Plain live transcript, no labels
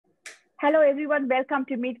Hello, everyone. Welcome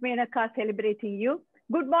to Meet Menaca, celebrating you.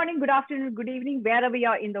 Good morning, good afternoon, good evening, wherever you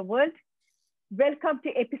are in the world. Welcome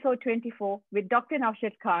to episode 24 with Dr.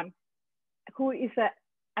 Naushad Khan, who is an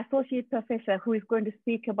associate professor who is going to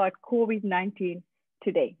speak about COVID-19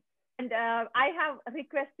 today. And I have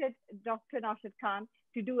requested Dr. Naushad Khan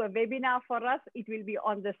to do a webinar for us. It will be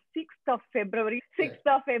on the 6th of February,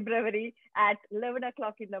 at 11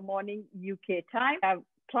 o'clock in the morning, UK time. I've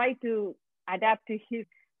tried to adapt to his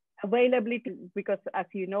availability because, as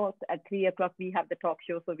you know, at 3 o'clock we have the talk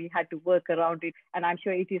show, so we had to work around it, and I'm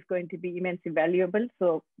sure it is going to be immensely valuable.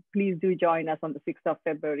 So please do join us on the 6th of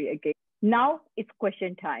February again. Now it's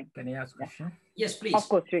question time. Can I ask a question? Yes, please. Of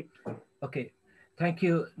course, Rick. Okay. Thank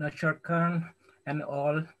you, Naushad Khan, and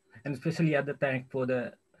all, and especially at the thank for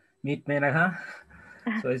the Meet Menaca.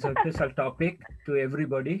 So it's a special topic to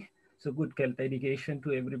everybody. So good health education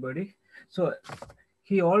to everybody. So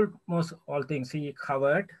he almost all things he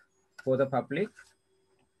covered for the public.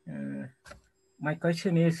 My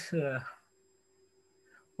question is,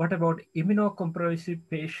 what about immunocompromised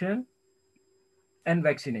patient and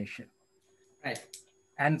vaccination? Right.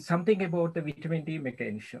 And something about the vitamin D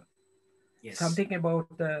mechanism. Yes. Something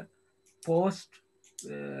about the post-COVID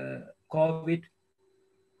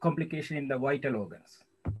complication in the vital organs.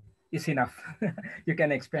 Is enough. You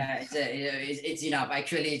can explain. It's enough.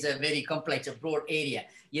 Actually, it's a very complex, a broad area.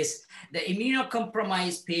 Yes, the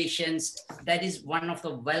immunocompromised patients, that is one of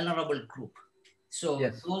the vulnerable group. So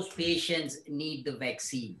yes, those patients need the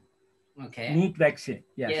vaccine. Okay. Need vaccine.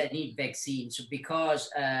 Yes. Yeah, need vaccine. So because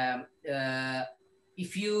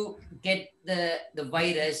if you get the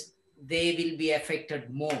virus, they will be affected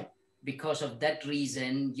more. Because of that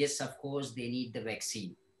reason, yes, of course, they need the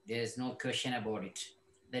vaccine. There's no question about it.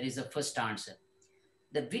 That is the first answer.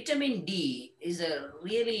 The vitamin D is a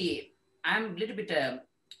really, I'm a little bit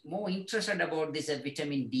more interested about this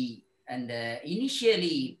vitamin D. And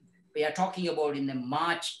initially, we are talking about in the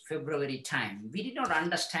March, February time. We did not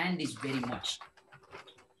understand this very much.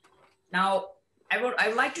 Now, I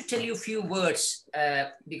would like to tell you a few words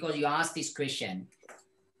because you asked this question.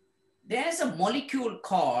 There's a molecule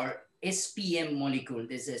called SPM molecule.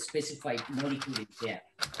 There's a specified molecule in there.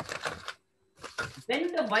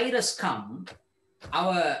 When the virus comes,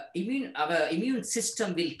 our immune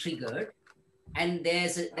system will trigger, and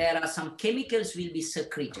there are some chemicals will be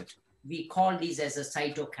secreted. We call these as a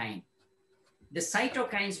cytokine. The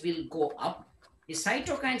cytokines will go up. The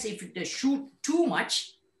cytokines, if they shoot too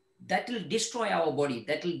much, that will destroy our body.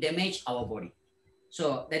 That will damage our body.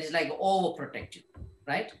 So that is like overprotective,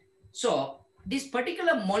 right? So this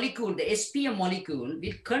particular molecule, the SPM molecule,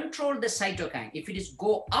 will control the cytokine. If it is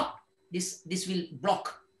go up, this will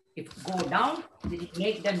block. If it go down, it will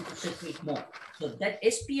make them to secrete more. So that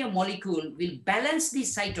SPM molecule will balance the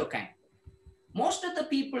cytokine. Most of the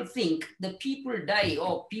people think the people die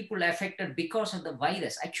or people affected because of the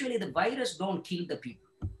virus. Actually, the virus don't kill the people.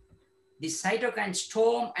 The cytokine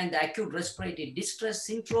storm and the acute respiratory distress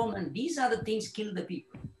syndrome, and these are the things kill the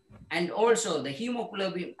people. And also the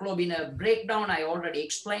hemoglobin breakdown, I already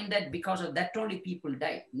explained that because of that only people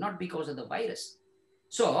die, not because of the virus.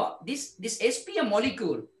 So this SPM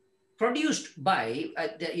molecule produced by,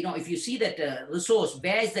 if you see that resource,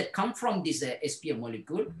 where is that come from, this SPM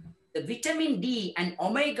molecule? The vitamin D and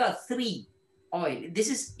omega-3 oil, this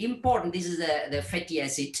is important. This is the fatty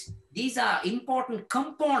acid. These are important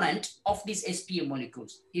component of these SPM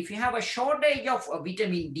molecules. If you have a shortage of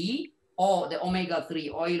vitamin D or the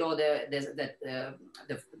omega-3 oil or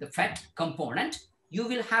the fat component, you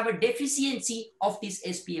will have a deficiency of these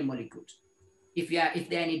SPM molecules. If there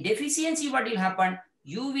are any deficiency, what will happen?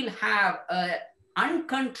 You will have an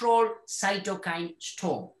uncontrolled cytokine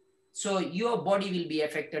storm. So your body will be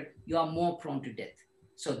affected. You are more prone to death.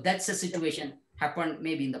 So that's a situation happened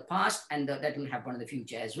maybe in the past, and that will happen in the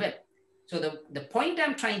future as well. So the point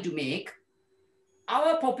I'm trying to make,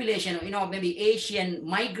 our population, maybe Asian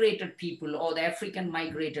migrated people or the African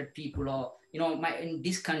migrated people, or, in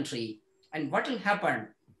this country, and what will happen?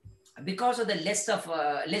 Because of the less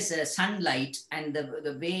sunlight and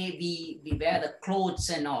the way we wear the clothes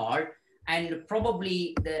and all, and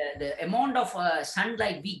probably the amount of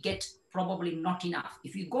sunlight we get probably not enough.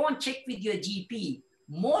 If you go and check with your GP,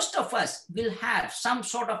 most of us will have some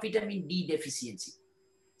sort of vitamin D deficiency.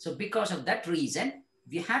 So because of that reason,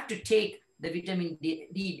 we have to take the vitamin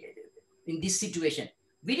D in this situation.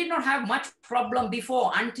 We did not have much problem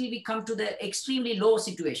before until we come to the extremely low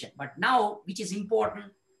situation. But now, which is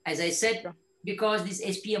important, as I said, because this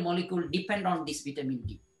SPM molecule depend on this vitamin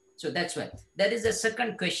D. So that's why. That is the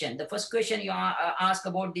second question. The first question you ask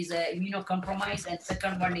about this immunocompromised, and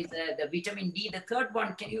second one is the vitamin D. The third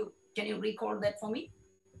one, can you recall that for me?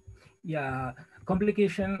 Yeah,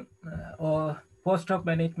 complication or post-op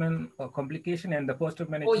management or complication and the post-op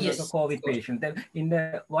management of the yes, COVID of course. patient then in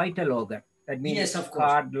the vital organ. That means Yes, of course.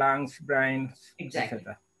 heart, lungs, brains, Exactly.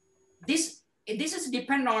 etc. This is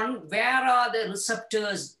depend on where are the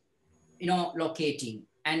receptors, locating.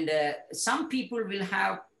 And some people will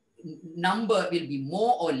have number will be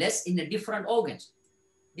more or less in the different organs.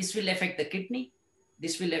 This will affect the kidney,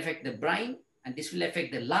 this will affect the brain, and this will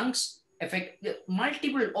affect the lungs, affect the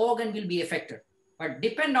multiple organ will be affected. But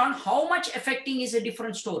depend on how much affecting is a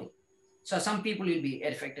different story. So some people will be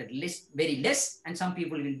affected less, very less, and some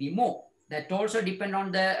people will be more. That also depend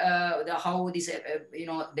on the how this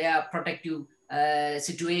their protective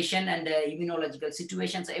situation and immunological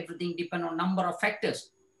situations. Everything depend on number of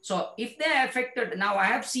factors. So if they are affected, now I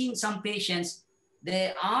have seen some patients,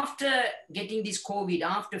 they after getting this COVID,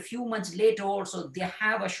 after a few months later also, they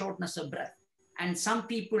have a shortness of breath. And some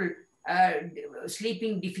people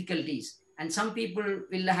sleeping difficulties. And some people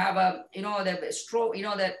will have the stroke,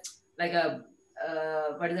 like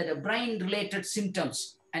what is that, a brain related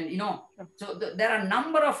symptoms. And, so there are a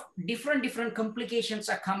number of different complications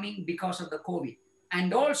are coming because of the COVID.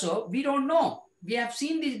 And also, we don't know. We have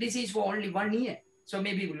seen this disease for only 1 year. So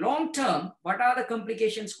maybe long term, what are the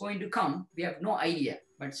complications going to come? We have no idea,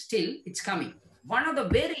 but still it's coming. One of the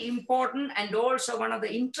very important and also one of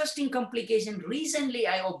the interesting complications recently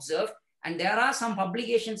I observed, and there are some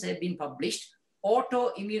publications that have been published,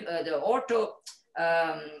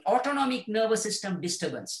 autonomic nervous system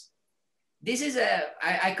disturbance. This is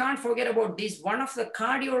I can't forget about this. One of the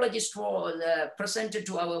cardiologists was presented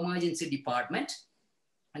to our emergency department,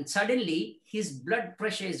 and suddenly his blood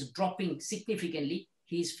pressure is dropping significantly.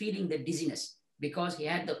 He's feeling the dizziness because he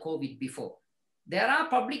had the COVID before. There are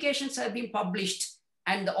publications that have been published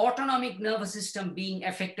and the autonomic nervous system being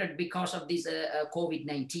affected because of this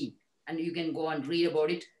COVID-19. And you can go and read about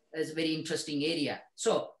it. It's a very interesting area.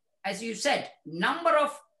 So as you said, number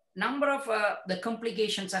of the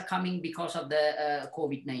complications are coming because of the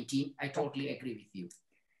COVID-19. I totally agree with you.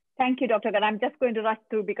 Thank you, Dr. Khan. I'm just going to rush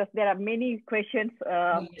through because there are many questions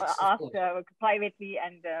asked privately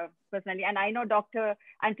and personally. And I know Dr.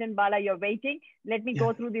 Anton Bala, you're waiting. Let me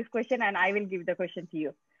go through this question and I will give the question to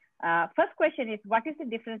you. First question is, what is the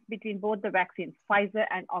difference between both the vaccines, Pfizer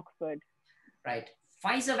and Oxford? Right.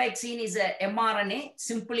 Pfizer vaccine is a mRNA,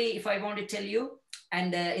 simply if I want to tell you.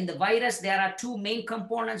 And in the virus, there are two main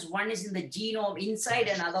components. One is in the genome inside,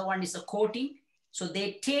 and another one is the coating. So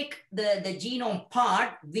they take the genome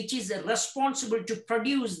part, which is responsible to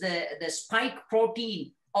produce the spike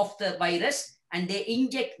protein of the virus, and they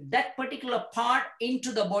inject that particular part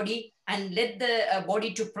into the body and let the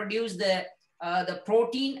body to produce the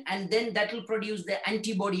protein, and then that will produce the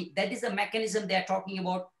antibody. That is the mechanism they are talking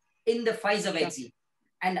about in the Pfizer vaccine.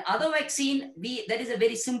 And other vaccine, that is a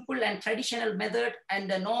very simple and traditional method, and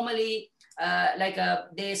normally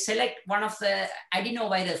they select one of the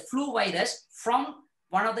adenovirus, flu virus, from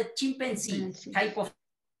one of the chimpanzee type of.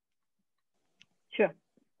 Sure.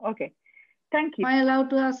 Okay. Thank you. Am I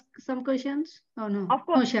allowed to ask some questions? Oh, no. Of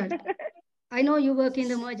course. Naushad, I know you work in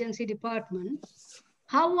the emergency department.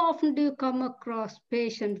 How often do you come across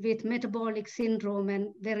patients with metabolic syndrome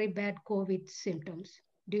and very bad COVID symptoms?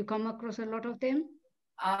 Do you come across a lot of them?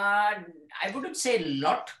 I wouldn't say a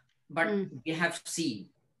lot, but we have seen.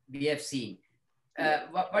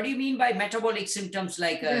 What do you mean by metabolic symptoms?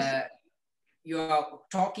 Like you are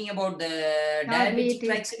talking about the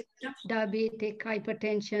diabetic-like symptoms? Diabetic,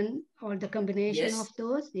 hypertension, or the combination of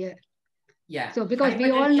those? Yeah. Yeah. So because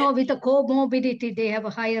we all know with the comorbidity, they have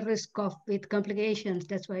a higher risk with complications.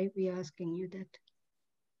 That's why we're asking you that.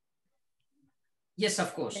 Yes,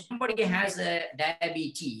 of course. Somebody has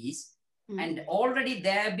diabetes, and already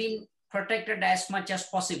they have been protected as much as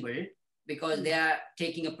possible because they are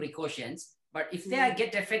taking precautions. But if they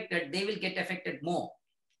get affected, they will get affected more.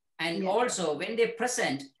 And also when they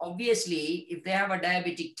present, obviously, if they have a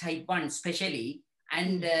diabetic type 1 especially,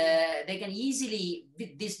 and they can easily,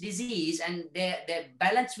 with this disease, and their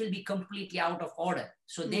balance will be completely out of order.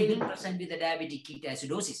 So they will present with the diabetic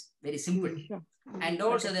ketoacidosis, very simple. And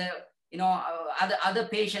also the other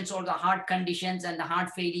patients or the heart conditions and the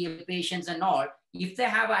heart failure patients and all, if they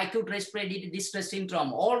have acute respiratory distress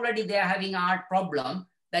syndrome, already they are having a heart problem,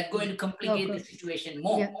 that's going to complicate the situation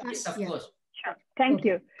more. Yes, of course. Sure. Thank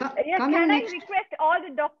you. Can I request all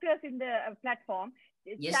the doctors in the platform,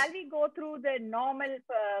 shall we go through the normal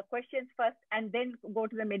questions first and then go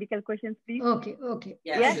to the medical questions, please? Okay.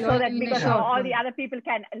 Yes, so that because all the other people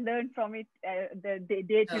can learn from it, the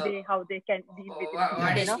day-to-day, how they can deal with it.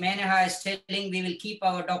 What is Menaca is telling, we will keep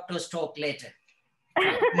our doctor's talk later.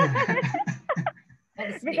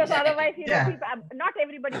 Because otherwise, you know, Yeah. people, not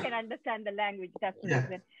everybody can understand the language. That's the Yeah.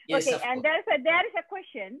 reason. Yes, Okay, of and course. there is a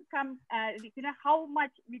question. You know, how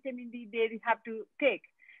much vitamin D they have to take?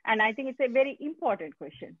 And I think it's a very important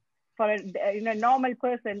question. For a normal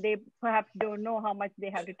person, they perhaps don't know how much they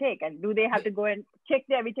have to take, and do they have to go and check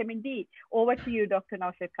their vitamin D? Over to you, Dr.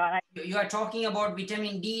 Naushad Khan. You are talking about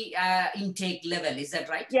vitamin D intake level, is that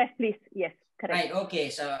right? Yes, please. Yes, correct. Right, okay.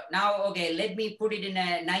 So now, okay, let me put it in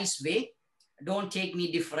a nice way. Don't take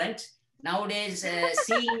me different. Nowadays,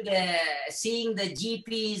 seeing the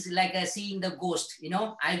GP is like seeing the ghost, you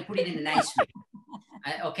know, I'll put it in a nice way.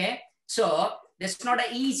 Okay, so that's not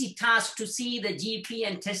an easy task to see the GP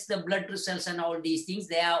and test the blood results and all these things.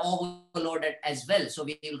 They are overloaded as well. So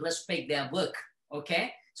we will respect their work.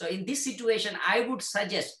 Okay, so in this situation, I would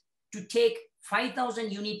suggest to take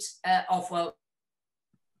 5,000 units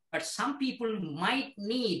but some people might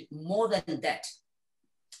need more than that.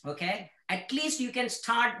 Okay, at least you can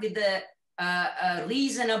start with a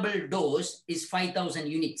reasonable dose is 5,000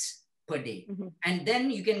 units per day. And then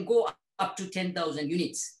you can go up to 10,000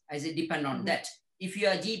 units as it depend on that. If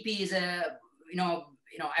your GP is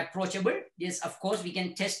approachable, yes, of course, we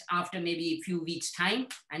can test after maybe a few weeks time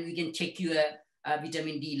and we can check your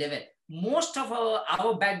vitamin D level. Most of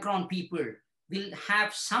our background people will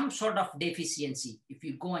have some sort of deficiency. If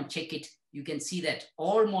you go and check it, you can see that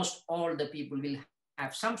almost all the people will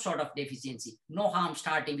have some sort of deficiency. No harm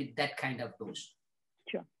starting with that kind of dose.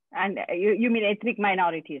 Sure. And you mean ethnic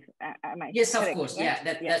minorities? Am I yes, correct, of course. Right?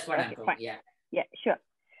 Yeah, that's what I'm talking. Yeah. Yeah, sure.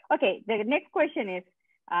 Okay. The next question is,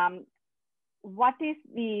 what is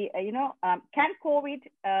the can COVID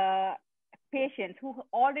patients who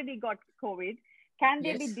already got COVID, can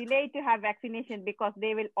they be delayed to have vaccination because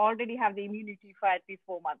they will already have the immunity for at least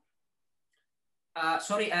 4 months?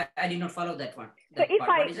 Sorry, I did not follow that one. So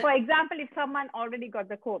for example, if someone already got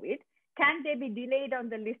the COVID, can they be delayed on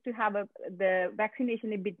the list to have the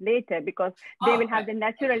vaccination a bit later because they will have the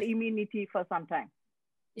natural immunity for some time?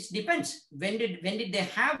 It depends. When did they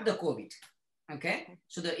have the COVID? Okay.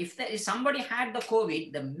 So if somebody had the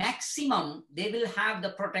COVID, the maximum they will have the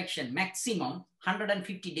protection, maximum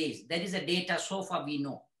 150 days. That is the data so far we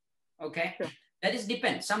know. Okay. Sure. That is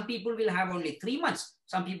depends. Some people will have only 3 months.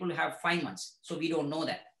 Some people will have 5 months. So we don't know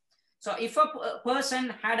that. So if a person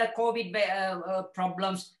had a COVID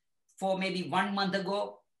problems for maybe 1 month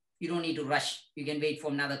ago, you don't need to rush. You can wait for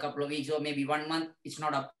another couple of weeks or maybe 1 month. It's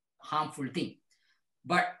not a harmful thing.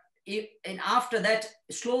 But and after that,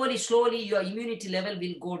 slowly, your immunity level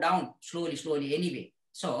will go down slowly anyway.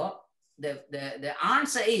 So the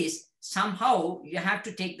answer is somehow you have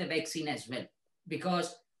to take the vaccine as well,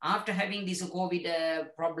 because after having these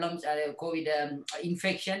COVID problems, COVID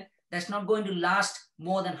infection, that's not going to last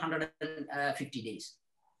more than 150 days.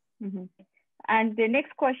 And the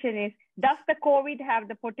next question is, does the COVID have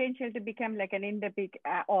the potential to become like an endemic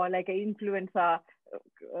or like an influenza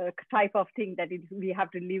type of thing that we have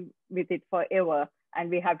to live with it forever and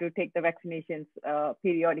we have to take the vaccinations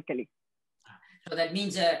periodically? So that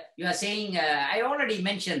means you are saying, I already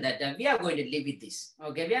mentioned that we are going to live with this.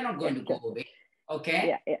 Okay, we are not going to go away.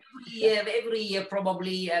 Okay, every year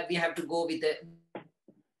probably we have to go with the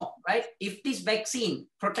right. If this vaccine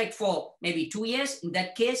protect for maybe 2 years, in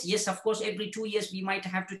that case, yes, of course, every 2 years we might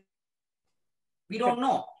have to. We don't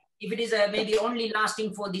know if it is maybe only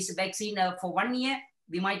lasting for this vaccine for 1 year.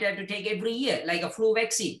 We might have to take every year like a flu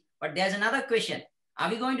vaccine. But there's another question: are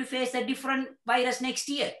we going to face a different virus next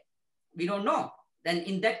year? We don't know. Then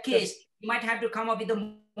in that case, we might have to come up with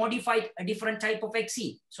a different type of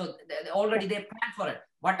vaccine. So already they plan for it.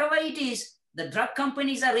 Whatever it is, the drug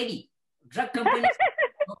companies are ready. Drug companies,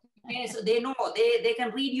 okay, so they know, they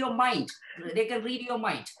can read your mind. They can read your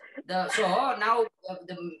mind. So now,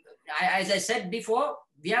 as I said before,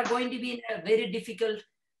 we are going to be in a very difficult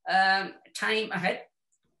time ahead.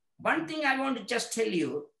 One thing I want to just tell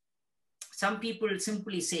you, some people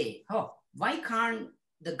simply say, oh, why can't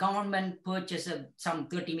the government purchase some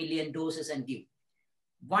 30 million doses and give?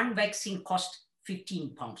 One vaccine cost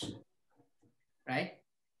 15 pounds, right?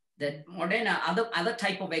 The Moderna, other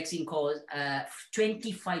type of vaccine cost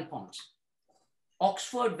 25 pounds.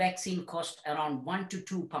 Oxford vaccine cost around 1 to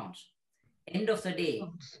 2 pounds. End of the day,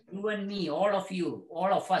 you and me, all of you,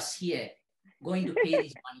 all of us here, going to pay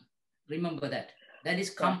this money. Remember that. That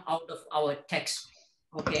is come out of our tax.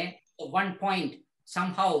 Okay. So 1 point,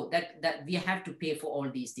 somehow that we have to pay for all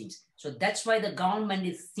these things. So that's why the government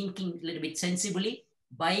is thinking a little bit sensibly,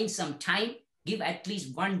 buying some time, give at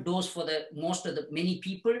least 1 dose for the many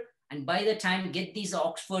people, and by the time get this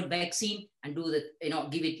Oxford vaccine and do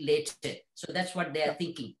give it later. So that's what they are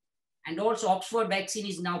thinking. And also Oxford vaccine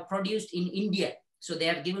is now produced in India. So they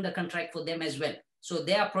have given the contract for them as well. So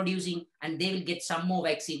they are producing and they will get some more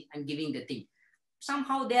vaccine and giving the thing.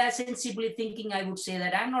 Somehow they are sensibly thinking, I would say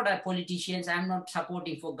that I'm not a politician, I'm not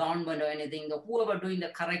supporting for government or anything. Whoever doing the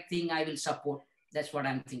correct thing, I will support. That's what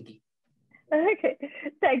I'm thinking. Okay,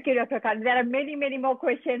 thank you, Dr. Khan. There are many, many more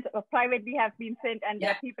questions privately have been sent, and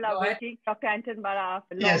there are people are waiting. Dr. Anton Bara,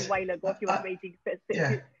 a long while ago, he was waiting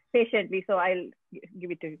patiently, so I'll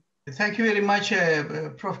give it to you. Thank you very much,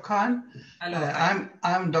 Prof. Khan. Hello.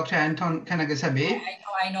 I'm Dr. Anton Kanagasabe.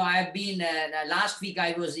 I know. I've been, last week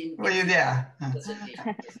I was in. Were you there?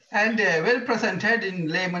 And well presented in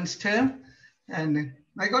layman's term. And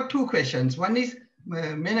I got two questions. One is,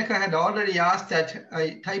 Menaca had already asked that,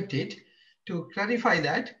 I typed it, to clarify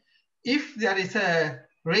that if there is a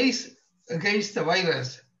race against the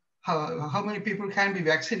virus, how many people can be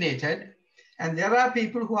vaccinated? And there are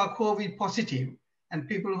people who are COVID positive and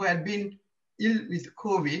people who had been ill with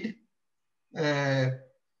COVID,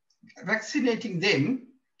 vaccinating them,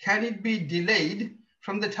 can it be delayed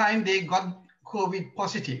from the time they got COVID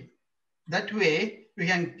positive? That way, we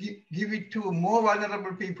can give it to more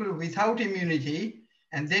vulnerable people without immunity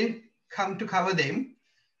and then come to cover them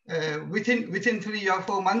within 3 or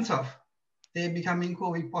 4 months of they becoming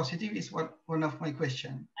COVID positive is one of my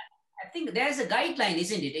questions. I think there's a guideline,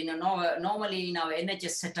 isn't it? Normally in our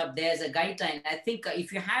NHS setup, there's a guideline. I think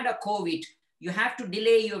if you had a COVID, you have to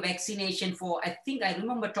delay your vaccination for, I think I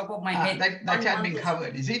remember top of my head. That had been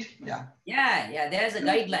covered, is it? Yeah. Yeah, there's a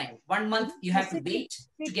guideline. 1 month you have to wait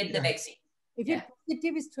to get the vaccine. If you're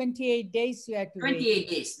positive, it's 28 days you have to 28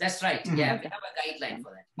 days, that's right. Mm-hmm. Yeah, we have a guideline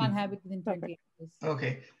for that. Can't have it within 28 days.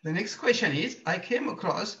 Okay, the next question is, I came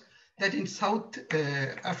across that in South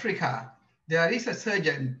Africa, there is a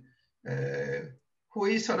surgeon who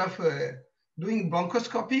is sort of doing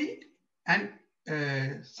bronchoscopy and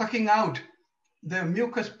sucking out the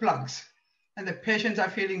mucus plugs, and the patients are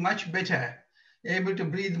feeling much better, able to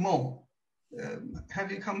breathe more.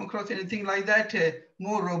 Have you come across anything like that?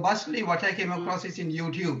 More robustly, what I came across is in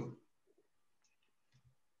YouTube.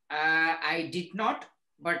 I did not,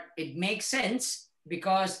 but it makes sense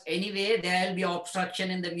because anyway, there will be obstruction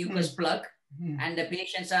in the mucus plug and the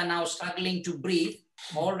patients are now struggling to breathe.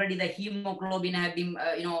 Already the hemoglobin have been,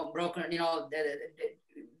 broken,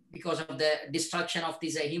 because of the destruction of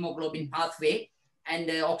this hemoglobin pathway, and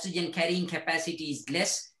the oxygen carrying capacity is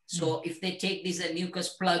less. So if they take this mucus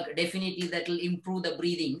plug, definitely that will improve the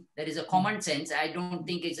breathing. That is a common sense. I don't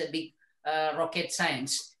think it's a big rocket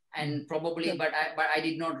science, and probably, but I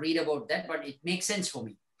did not read about that, but it makes sense for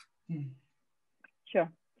me.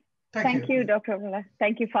 Sure. Thank you, Dr. Mullah.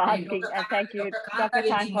 Thank you for asking, and thank you, Dr.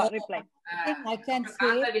 Khan, for replying. I can say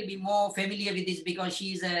Kanta will be more familiar with this because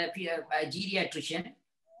she is a geriatrician.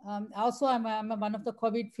 Also, I'm one of the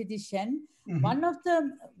COVID physician.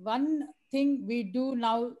 One thing we do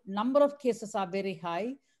now, number of cases are very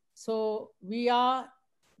high. So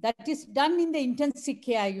that is done in the intensive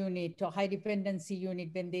care unit or high dependency unit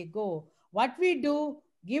when they go. What we do,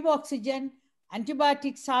 give oxygen,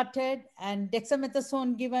 antibiotics started, and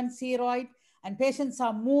dexamethasone given, steroid, and patients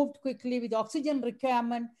are moved quickly with oxygen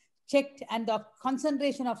requirement checked, and the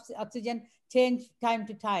concentration of oxygen change time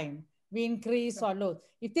to time. We increase or low.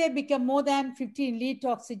 If they become more than 15 liter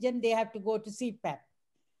oxygen, they have to go to CPAP.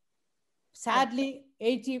 Sadly,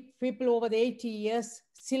 80 people over the 80 years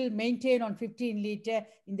still maintain on 15 liter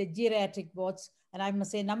in the geriatric wards. And I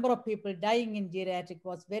must say, number of people dying in geriatric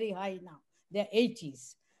wards very high now. They're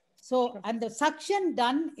 80s. So, and the suction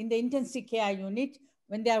done in the intensive care unit,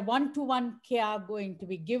 when they are one-to-one care going to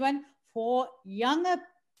be given for younger,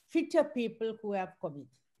 fitter people who have COVID.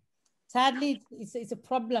 Sadly, it's a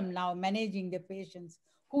problem now managing the patients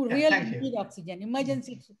who really need oxygen.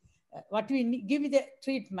 Emergency, what we give the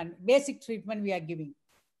treatment, basic treatment we are giving.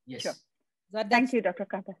 Yes. Sure. So thank you, Dr.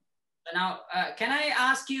 Kanta. Now, can I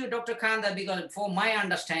ask you, Dr. Kanta, because for my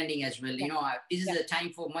understanding as well, this is the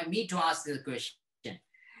time for me to ask the question.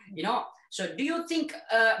 So do you think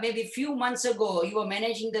maybe a few months ago, you were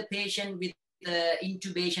managing the patient with the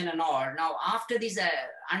intubation and all. Now, after this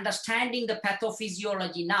understanding the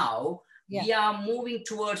pathophysiology now, we are moving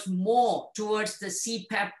more towards the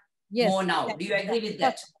CPAP more now. Do you agree with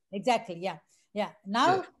that? Exactly, yeah.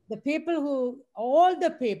 Now, the people all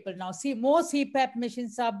the people now, see more CPAP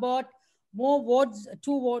machines are bought, more wards,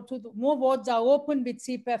 more wards are open with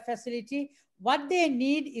CPAP facility. What they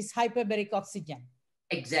need is hyperbaric oxygen.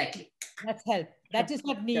 Exactly. That's help. That is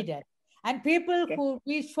not needed. And people who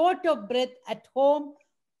be short of breath at home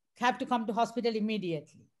have to come to hospital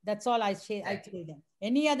immediately. That's all I say. I tell them.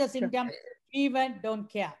 Any other symptom, fever, don't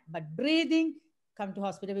care. But breathing, come to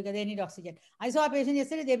hospital because they need oxygen. I saw a patient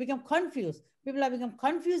yesterday, they become confused. People have become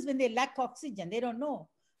confused when they lack oxygen. They don't know.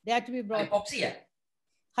 They have to be brought. Hypoxia.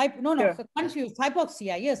 Confused.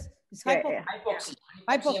 Hypoxia, yes. It's hypoxia.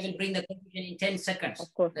 Hypoxia will bring the confusion in 10 seconds.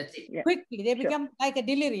 Of course. That's it. Yeah. Quickly, they become like a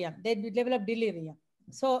delirium. They develop delirium.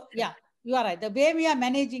 So, yeah, you are right. The way we are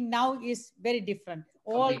managing now is very different.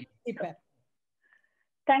 All deeper.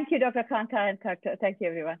 Thank you, Dr. Kanta, and thank you,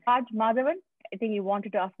 everyone. Raj Madhavan, I think you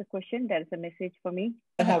wanted to ask a question. There is a message for me.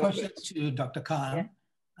 I have a question to Dr. Khan.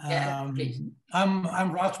 Please.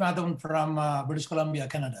 I'm Raj Madhavan from British Columbia,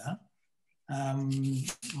 Canada.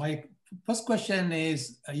 My first question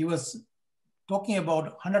is, you was talking about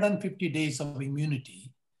 150 days of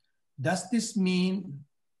immunity. Does this mean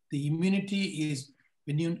the immunity is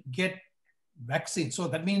when you get vaccine? So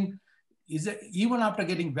that means, is it even after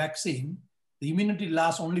getting vaccine, the immunity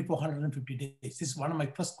lasts only for 150 days? This is one of my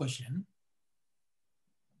first question.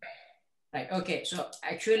 Right, okay. So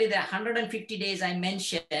actually the 150 days I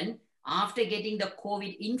mentioned, after getting the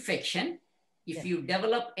COVID infection, if you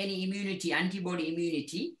develop any immunity, antibody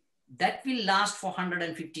immunity, that will last for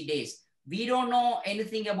 150 days. We don't know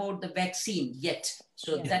anything about the vaccine yet.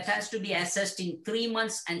 So that has to be assessed in 3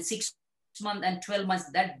 months and 6 months and 12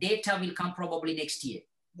 months. That data will come probably next year.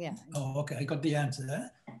 Yeah. Oh, okay. I got the answer.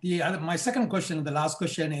 My second question, the last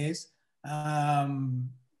question is,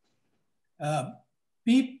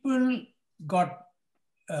 people got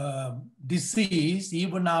disease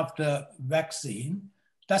even after vaccine.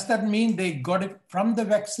 Does that mean they got it from the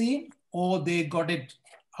vaccine or they got it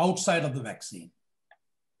outside of the vaccine?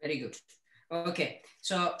 Very good. Okay.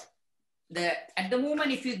 So at the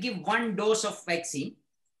moment, if you give 1 dose of vaccine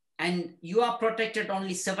and you are protected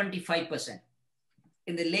only 75%,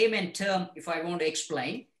 in the layman term, if I want to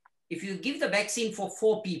explain, if you give the vaccine for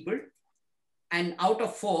 4 people and out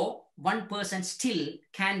of 4, 1 person still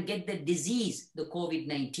can get the disease, the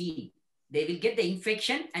COVID-19. They will get the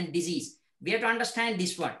infection and disease. We have to understand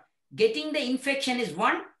this one. Getting the infection is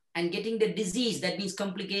one, and getting the disease, that means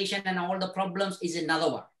complication and all the problems, is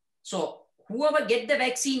another one. So whoever get the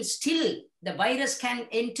vaccine, still the virus can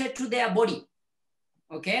enter to their body.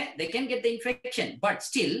 Okay, they can get the infection, but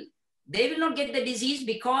still they will not get the disease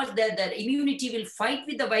because the immunity will fight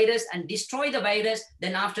with the virus and destroy the virus.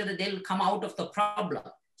 Then after that, they'll come out of the problem.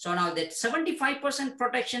 So now that 75%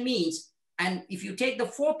 protection means, and if you take the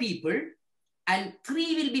 4 people and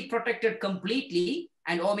 3 will be protected completely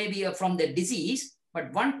and or maybe from the disease,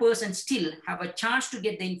 but 1 person still have a chance to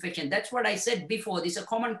get the infection. That's what I said before. This is a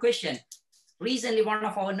common question. Recently, one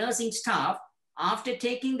of our nursing staff, after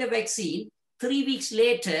taking the vaccine, 3 weeks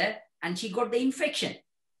later, and she got the infection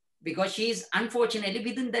because she is unfortunately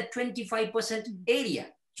within that 25% area.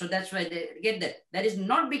 So that's why they get that. That is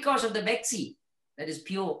not because of the vaccine. That is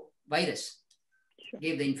pure virus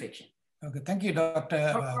gave the infection. Okay, thank you,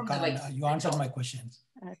 Dr. Khan. You answered my questions.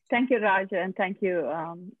 Thank you, Raj, and thank you,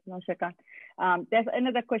 Naushad Khan. There's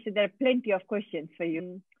another question. There are plenty of questions for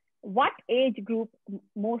you. What age group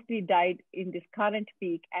mostly died in this current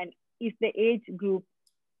peak, and is there any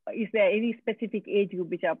specific age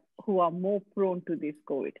group who are more prone to this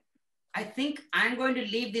COVID? I think I'm going to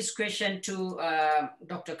leave this question to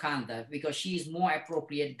Dr. Kanta because she is more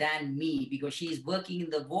appropriate than me because she is working in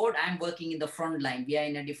the ward. I'm working in the front line. We are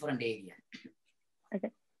in a different area.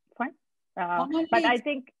 Okay, fine. But I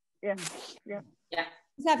think, yeah.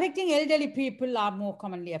 It's affecting elderly people are more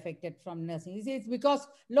commonly affected from nursing. It's because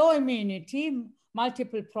low immunity,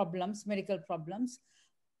 multiple problems, medical problems.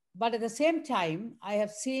 But at the same time, I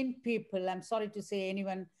have seen people, I'm sorry to say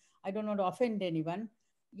anyone, I don't want to offend anyone,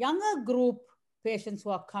 younger group patients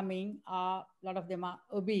who are coming, a lot of them are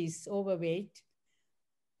obese, overweight.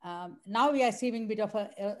 Now we are seeing a bit of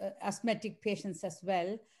asthmatic patients as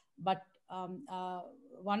well. But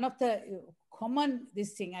one of the common,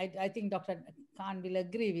 I think Dr. Khan will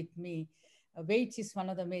agree with me, weight is one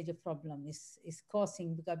of the major problems, is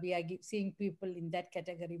causing, because we are seeing people in that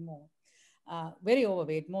category more. Very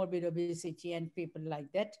overweight, morbid obesity and people like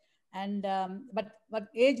that. And but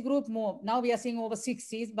age group more. Now we are seeing over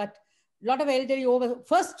 60s, but a lot of elderly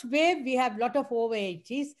first wave, we have a lot of over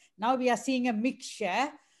 80s. Now we are seeing a mixture,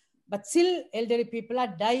 but still elderly people are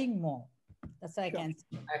dying more. That's what I can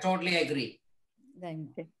say. I totally agree.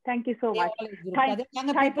 Okay. Thank you so much.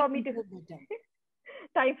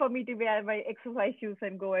 Time for me to wear my exercise shoes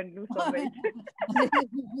and go and lose some weight.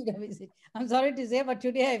 I'm sorry to say, but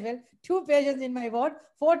today I felt 2 patients in my ward,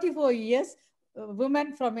 44 years,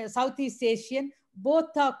 women from Southeast Asian,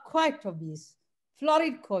 both are quite obese,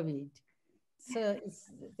 florid COVID. So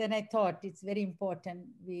then I thought it's very important.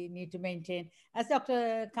 We need to maintain, as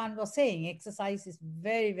Dr. Khan was saying, exercise is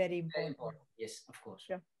very, very important. Very important. Yes, of course.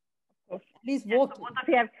 Yeah. At least walk. So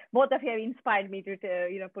both of you have inspired me to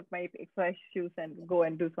put my exercise shoes and go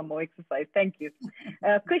and do some more exercise. Thank you.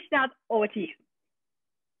 Krishna, over to you.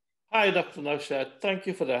 Hi, Dr. Naushad. Thank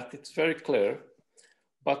you for that. It's very clear.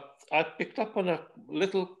 But I picked up on a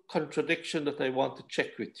little contradiction that I want to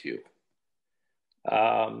check with you.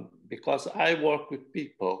 Because I work with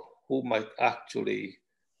people who might actually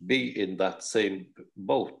be in that same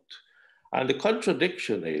boat. And the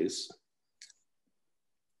contradiction is,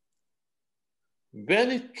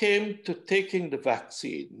 when it came to taking the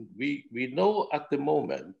vaccine, we know at the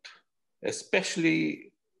moment,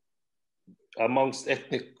 especially amongst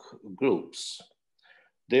ethnic groups,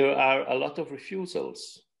 there are a lot of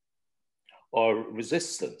refusals or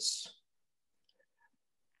resistance.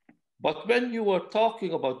 But when you were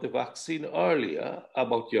talking about the vaccine earlier,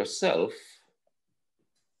 about yourself,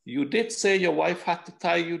 you did say your wife had to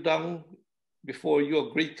tie you down before you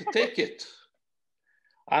agreed to take it.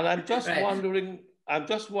 And I'm just wondering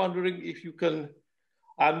if you can,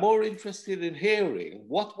 I'm more interested in hearing,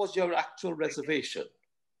 what was your actual reservation?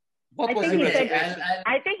 What was your reservation?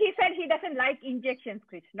 I think he said he doesn't like injections,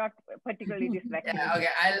 Chris, not particularly this vaccine. Yeah, okay,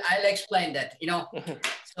 I'll explain that. You know,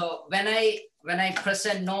 so when I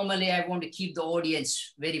present normally, I want to keep the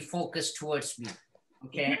audience very focused towards me.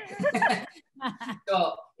 Okay.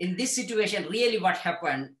 So in this situation, really what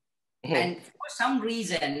happened, and for some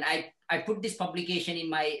reason, I put this publication in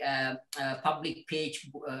my public page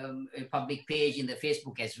in the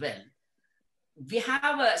Facebook as well. We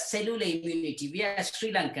have a cellular immunity. We are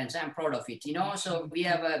Sri Lankans. I'm proud of it, you know. So we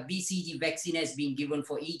have a BCG vaccine has been given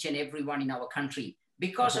for each and everyone in our country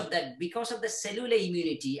because of that, because of the cellular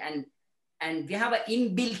immunity, and we have an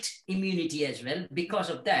inbuilt immunity as well. Because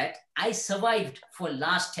of that, I survived for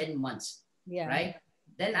last 10 months, right?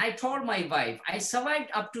 Then I told my wife, I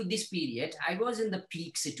survived up to this period. I was in the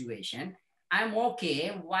peak situation. I'm okay.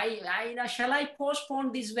 Why? Shall I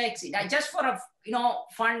postpone this vaccine? Just for a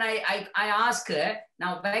fun, I asked her.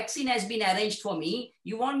 Now vaccine has been arranged for me.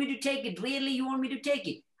 You want me to take it? Really? You want me to take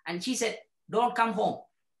it? And she said, "Don't come home.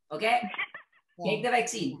 Okay, take the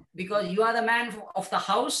vaccine because you are the man of the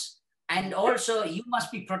house, and also you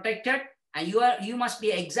must be protected, and you must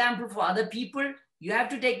be an example for other people. You have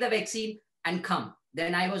to take the vaccine and come."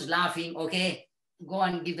 Then I was laughing. Okay, go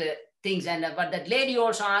and give the things. And but that lady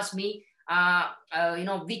also asked me,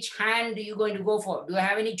 which hand are you going to go for? Do you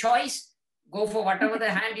have any choice? Go for whatever the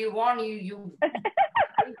hand you want.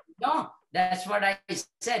 No, that's what I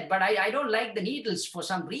said. But I don't like the needles for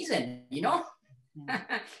some reason, you know.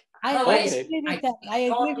 I agree with that. I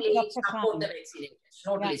agree with Dr. Khan.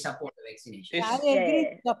 Totally support the vaccination. I agree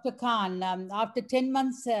with Dr. Khan. After 10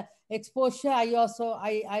 months exposure,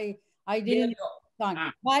 I didn't.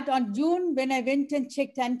 But on June, when I went and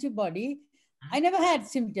checked antibody, I never had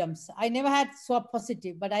symptoms. I never had swab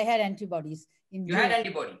positive, but I had antibodies. You had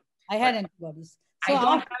antibody? I had antibodies. So I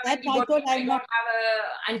don't have antibody, antibody. I don't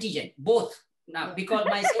have antigen, both. Now, because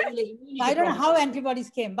my cellular immunity. I don't know how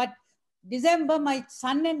antibodies came, but December, my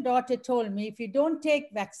son and daughter told me, if you don't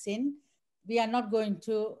take vaccine, we are not going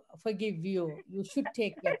to forgive you. You should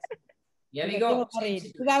take vaccine. Here we go.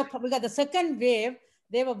 We got the second wave.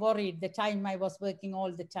 They were worried the time I was working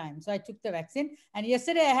all the time. So I took the vaccine. And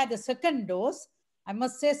yesterday I had the second dose. I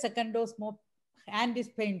must say second dose more hand is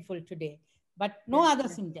painful today. But no other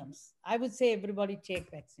symptoms. I would say everybody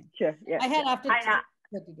take vaccine. Sure. Yeah. I had after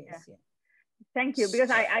 30 days. Yeah. Thank you.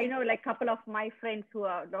 Because I know like a couple of my friends who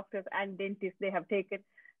are doctors and dentists, they have taken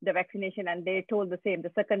the vaccination and they told the same.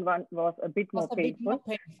 The second one was a bit more painful. Bit more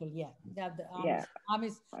painful, yeah. The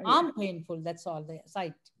arm painful, that's all, the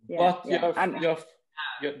site. Yeah. But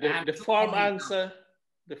the firm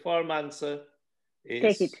answer is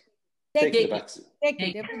take it. Take the vaccine. Take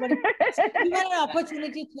it. Everybody, given an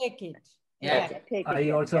opportunity, take it. Yeah. Take it. I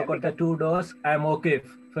also got the 2 dose. I'm okay.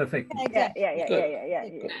 Perfect. Yeah.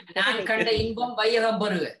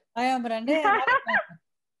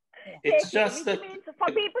 It's just which that means for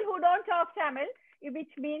people who don't talk Tamil,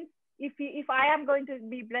 which means if I am going to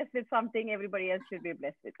be blessed with something, everybody else should be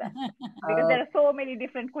blessed with that. Because there are so many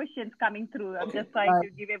different questions coming through. I'm just trying to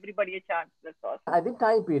give everybody a chance. That's all. I did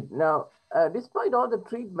type it. Now, despite all the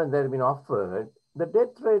treatment that have been offered, the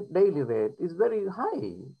death rate, daily rate is very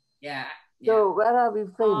high. Yeah. So where are we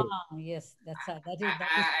failing? Yes, that's that.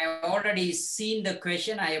 I already seen the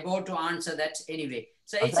question. I about to answer that anyway.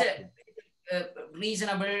 So it's a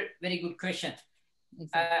reasonable, very good question.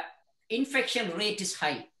 Exactly. Infection rate is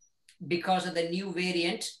high because of the new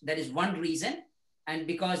variant. That is one reason. And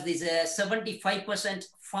because there's a 75%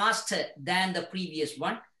 faster than the previous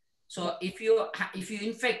one. So if you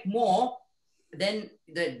infect more, then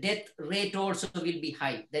the death rate also will be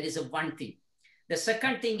high. That is one thing. The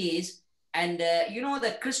second thing is, and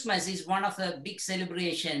the Christmas is one of the big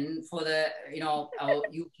celebration for the, our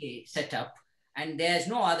UK setup. and there's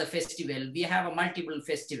no other festival. We have multiple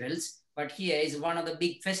festivals, but here is one of the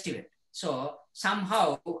big festivals. So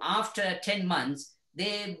somehow after 10 months,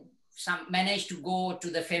 they managed to go to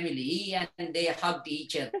the family and they hugged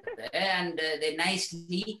each other and they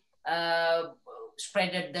nicely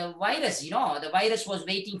spreaded the virus. You know, the virus was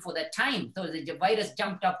waiting for that time. So the virus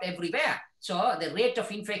jumped up everywhere. So the rate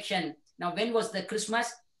of infection, now when was the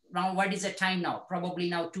Christmas? Now what is the time now? Probably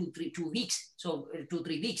now 2 weeks. So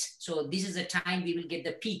 2-3 weeks. So this is the time we will get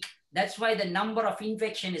the peak. That's why the number of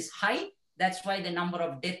infection is high. That's why the number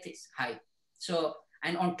of death is high. So,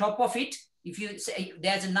 and on top of it, if you say,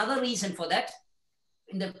 there's another reason for that.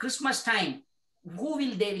 In the Christmas time, who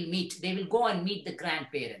will they will meet? They will go and meet the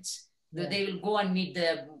grandparents. Yeah. They will go and meet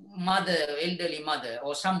the mother, elderly mother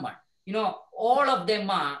or someone. You know, all of them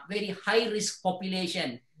are very high risk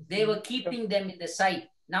population. They were keeping them in the sight.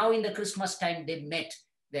 Now in the Christmas time, they met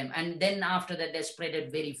them. And then after that, they spread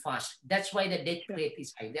it very fast. That's why the death rate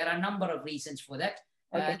is high. There are a number of reasons for that.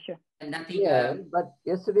 Okay, sure. And nothing. Yeah, but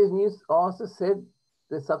yesterday's news also said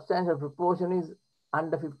the substantial proportion is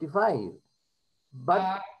under 55,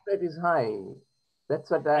 but that is high.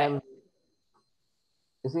 That's what I'm.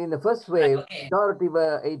 You see, in the first wave, majority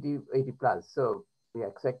were 80 plus, so we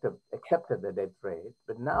accepted the death rate.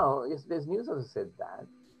 But now, yesterday's news also said that.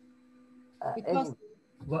 Because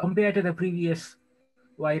compared to the previous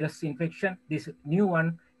virus infection, this new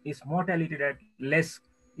one is mortality rate less.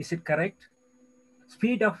 Is it correct?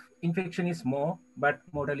 Speed of infection is more, but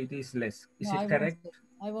mortality is less. Is it correct?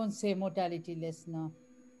 I won't say mortality less now.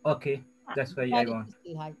 Okay, that's why I want.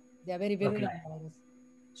 Still high. They are very virulent. Okay.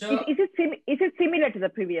 So is it similar to the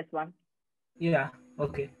previous one? Yeah.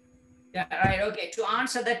 Okay. Yeah. Right. Okay. To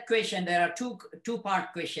answer that question, there are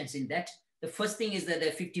two-part questions in that. The first thing is that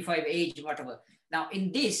the 55 age, whatever. Now,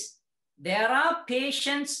 in this, there are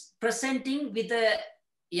patients presenting with a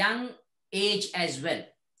young age as well.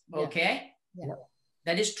 Okay. Yeah.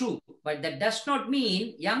 That is true, but that does not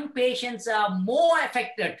mean young patients are more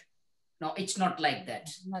affected. No, it's not like that.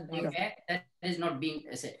 Okay, that is not being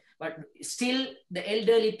said. But still, the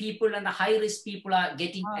elderly people and the high-risk people are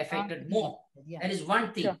getting affected more. Yeah. That is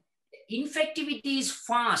one thing. Sure. Infectivity is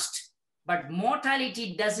fast, but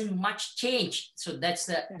mortality doesn't much change. So that's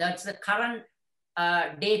the current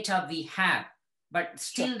data we have. But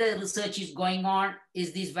still the research is going on.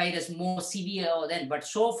 Is this virus more severe or then? But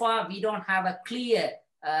so far, we don't have a clear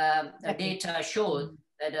data show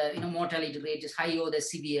that mortality rate is high or the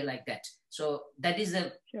severe like that. So that is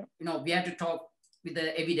we have to talk with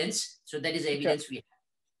the evidence. So that is the evidence we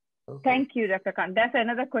have. Okay. Thank you, Dr. Khan. That's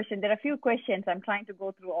another question. There are a few questions. I'm trying to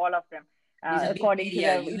go through all of them. According to the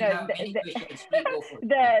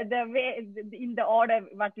way in the order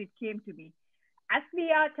what it came to me. As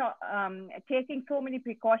we are taking so many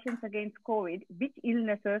precautions against COVID, which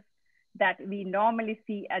illnesses that we normally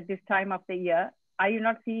see at this time of the year, are you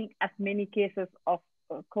not seeing as many cases of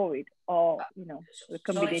COVID or, the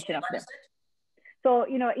combination of them? So,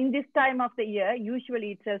 in this time of the year,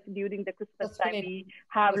 usually it's just during the Christmas time, we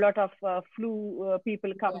have a lot of flu,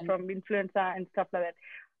 people come from influenza and stuff like that.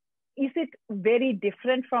 Is it very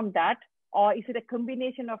different from that? Or is it a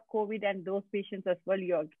combination of COVID and those patients as well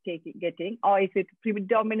you're getting? Or is it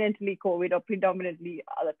predominantly COVID or predominantly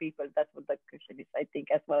other people? That's what the question is, I think,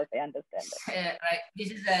 as well as I understand it.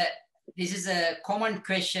 Right. This is a common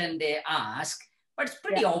question they ask, but it's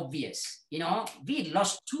pretty obvious. We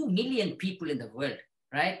lost 2 million people in the world,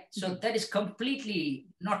 right? So that is completely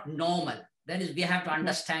not normal. That is, we have to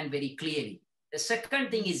understand very clearly. The second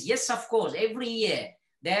thing is, yes, of course, every year,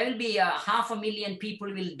 there will be 500,000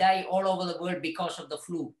 people will die all over the world because of the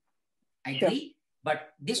flu. I agree.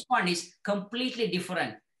 But this one is completely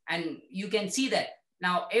different. And you can see that.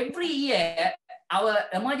 Now, every year, our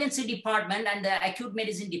emergency department and the acute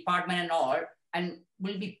medicine department and all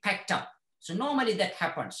will be packed up. So normally that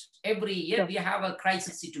happens. Every year we have a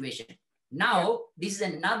crisis situation. Now, this is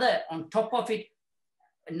another on top of it,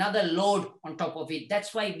 another load on top of it.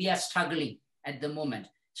 That's why we are struggling at the moment.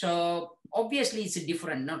 So obviously it's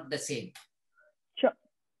different, not the same. Sure.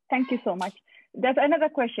 Thank you so much. There's another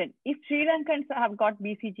question. If Sri Lankans have got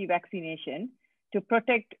BCG vaccination to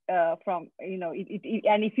protect from,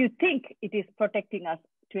 and if you think it is protecting us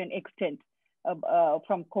to an extent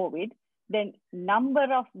from COVID, then number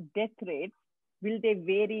of death rates, will they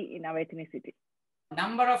vary in our ethnicity?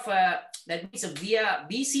 Number of, that means via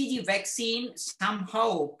BCG vaccine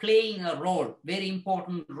somehow playing a role, very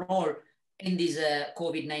important role in this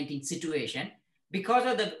COVID-19 situation. Because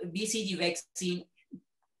of the BCG vaccine,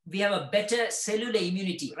 we have a better cellular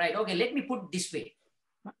immunity, right? Okay, let me put it this way.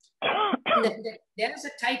 There is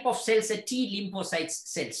a type of cells, T lymphocyte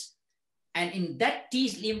cells. And in that T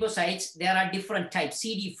lymphocytes, there are different types,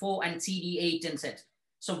 CD4 and CD8 and such.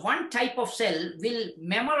 So one type of cell will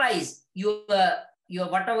memorize your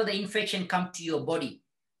whatever the infection come to your body.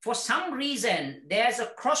 For some reason, there's a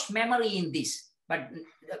cross memory in this, but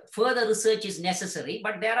further research is necessary,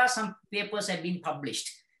 but there are some papers have been published.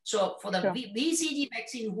 So for the BCG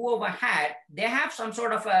vaccine, whoever had, they have some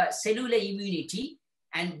sort of a cellular immunity.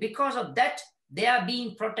 And because of that, they are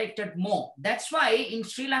being protected more. That's why in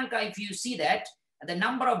Sri Lanka, if you see that, the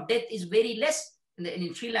number of death is very less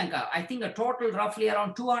in Sri Lanka. I think a total roughly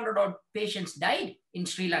around 200 odd patients died in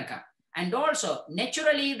Sri Lanka. And also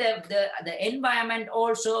naturally the environment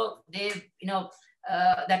also, they,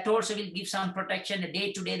 that also will give some protection.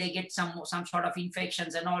 Day to day, they get some sort of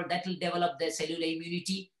infections and all that will develop their cellular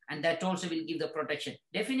immunity, and that also will give the protection.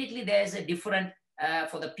 Definitely there is a different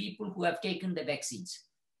for the people who have taken the vaccines,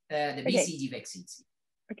 the BCG vaccines.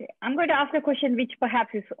 Okay, I'm going to ask a question which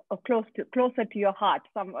perhaps is closer to your heart.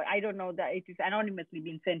 I don't know that it is anonymously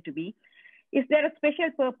being sent to me. Is there a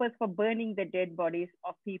special purpose for burning the dead bodies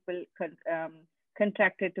of people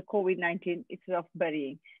contracted to COVID-19 instead of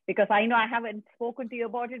burying? Because I know I haven't spoken to you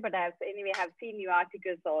about it, but I have seen your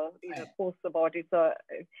articles or posts about it. So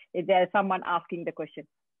if there's someone asking the question.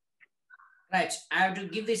 Right, I have to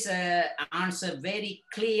give this answer very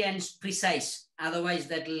clear and precise. Otherwise,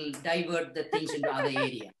 that will divert the things into other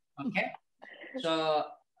area. Okay, so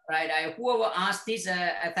right, whoever asked this,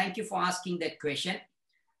 thank you for asking that question.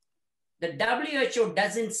 The WHO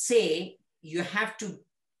doesn't say you have to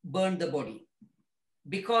burn the body,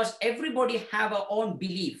 because everybody have our own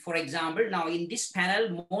belief. For example, now in this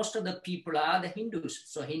panel, most of the people are the Hindus.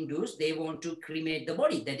 So Hindus, they want to cremate the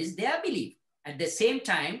body. That is their belief. At the same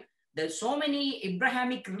time, there's so many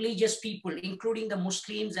Abrahamic religious people, including the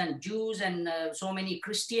Muslims and Jews and so many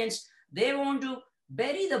Christians, they want to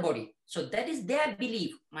bury the body. So that is their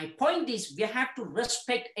belief. My point is we have to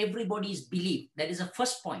respect everybody's belief. That is the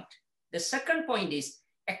first point. The second point is,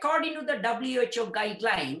 according to the WHO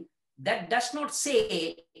guideline, that does not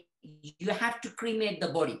say you have to cremate the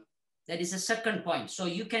body. That is the second point. So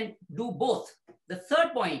you can do both. The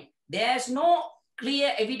third point, there's no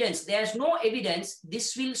clear evidence. There's no evidence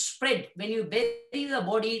this will spread. When you bury the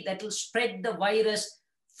body, that will spread the virus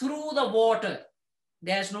through the water.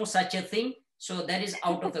 There's no such a thing. So that is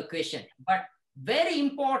out of the question. But very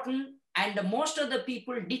important, and most of the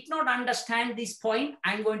people did not understand this point.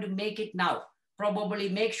 I'm going to make it now. Probably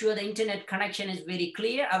make sure the internet connection is very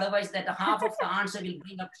clear. Otherwise, that half of the answer will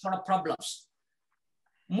bring up sort of problems.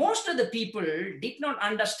 Most of the people did not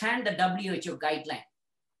understand the WHO guideline.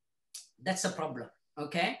 That's a problem,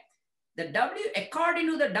 okay? According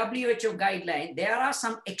to the WHO guideline, there are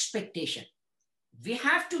some expectations. We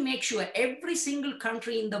have to make sure every single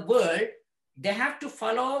country in the world, they have to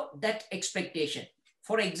follow that expectation.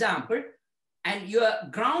 For example, and your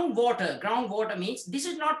groundwater means this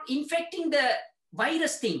is not infecting the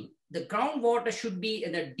virus thing. The groundwater should be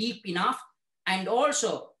deep enough. And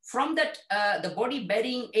also from that, the body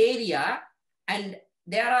burying area, and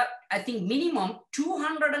there are, I think, minimum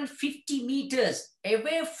 250 meters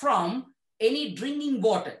away from any drinking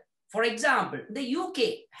water. For example, the UK,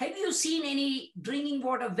 have you seen any drinking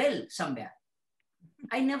water well somewhere?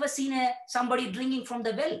 I never seen somebody drinking from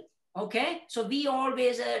the well. Okay, so we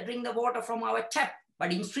always drink the water from our tap,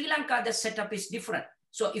 but in Sri Lanka, the setup is different.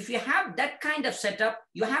 So if you have that kind of setup,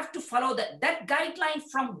 you have to follow that guideline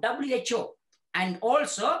from WHO. And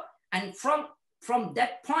also, and from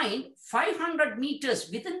that point, 500 meters,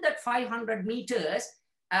 within that 500 meters,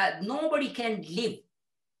 nobody can live.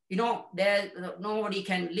 Nobody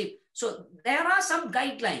can live. So there are some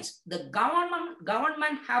guidelines. The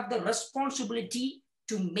government have the responsibility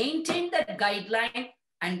to maintain that guideline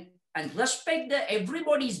and respect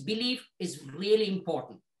everybody's belief is really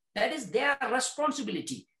important. That is their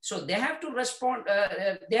responsibility. So they have to respond.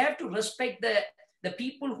 They have to respect the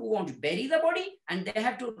people who want to bury the body, and they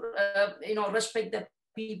have to respect the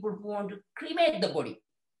people who want to cremate the body.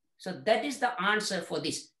 So that is the answer for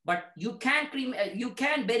this. But you can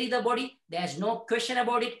bury the body. There's no question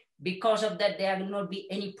about it. Because of that, there will not be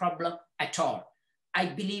any problem at all. I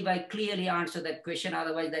believe I clearly answered that question.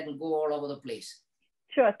 Otherwise, that will go all over the place.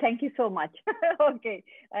 Sure. Thank you so much. Okay.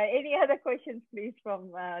 Any other questions, please,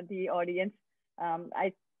 from the audience?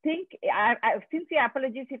 I think I sincere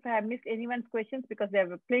apologies if I have missed anyone's questions, because there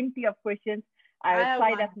were plenty of questions. I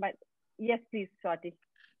replied as my. Yes, please, Swati.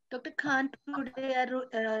 Dr. Khan, today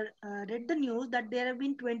I read the news that there have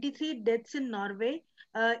been 23 deaths in Norway,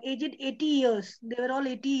 aged 80 years. They were all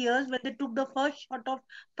 80 years when they took the first shot of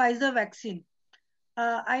Pfizer vaccine.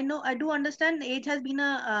 I do understand age has been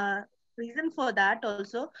a reason for that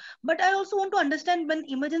also. But I also want to understand, when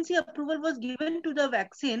emergency approval was given to the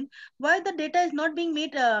vaccine, why the data is not being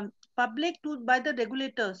made public by the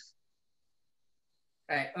regulators?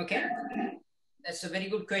 Right. Okay. That's a very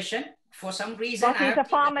good question. For some reason, Swati is a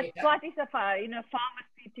pharmaceutical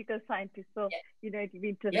scientist, so it will be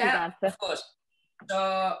interesting answer. Of course.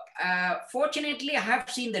 So fortunately, I have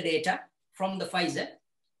seen the data from the Pfizer.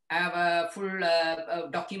 I have a full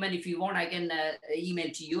document. If you want, I can email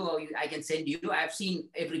to you, or I can send you. I've seen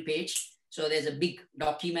every page. So there's a big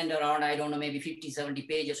document around, I don't know, maybe 50, 70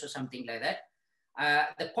 pages or something like that.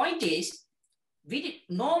 The point is,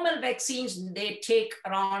 normal vaccines, they take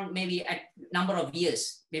around maybe a number of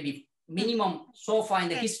years, maybe minimum so far in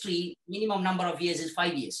the history, minimum number of years is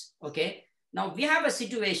 5 years. Okay. Now we have a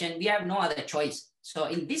situation, we have no other choice. So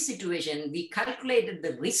in this situation, we calculated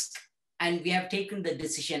the risk and we have taken the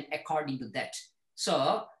decision according to that.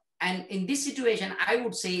 So, and in this situation, I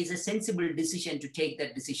would say it's a sensible decision to take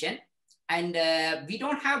that decision. And we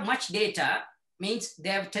don't have much data, means they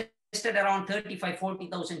have tested around 35,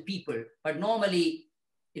 40,000 people, but normally,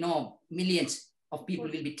 millions of people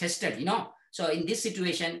will be tested, So in this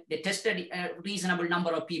situation, they tested a reasonable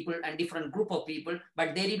number of people and different group of people,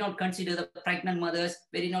 but they did not consider the pregnant mothers,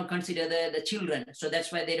 they did not consider the children. So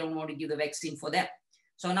that's why they don't want to give the vaccine for them.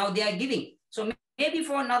 So now they are giving. So maybe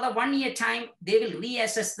for another 1 year time, they will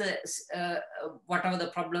reassess the whatever the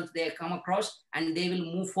problems they come across, and they will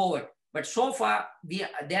move forward. But so far, we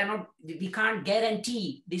can't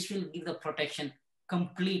guarantee this will give the protection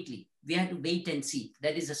completely. We have to wait and see.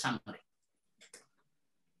 That is a summary.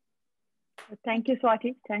 Thank you,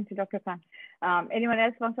 Swati. Thank you, Dr. Khan. Anyone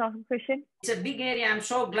else wants to ask a question? It's a big area. I'm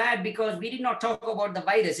so glad, because we did not talk about the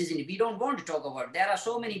virus, isn't it? We don't want to talk about it. There are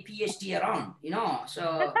so many PhD around,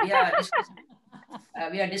 So we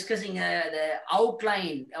are discussing, the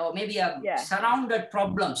outline, or maybe surrounded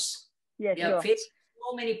problems. Yes, we are facing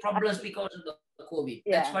so many problems because of the COVID.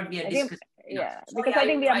 Yeah. That's what we are discussing. Because I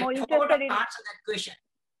think we are more interested in... answer that question.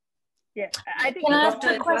 Yeah, I think... Can I ask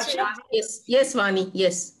a question? Yes, Vani.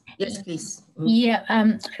 Yes, please. Yeah,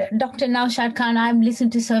 Dr. Naushad Khan, I've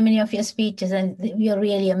listened to so many of your speeches and you're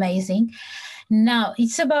really amazing. Now,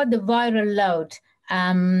 it's about the viral load.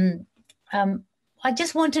 I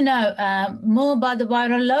just want to know more about the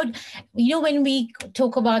viral load. When we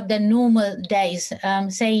talk about the normal days,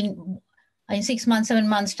 saying in 6 months, 7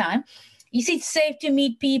 months time, is it safe to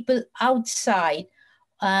meet people outside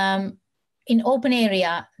in open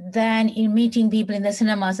area than in meeting people in the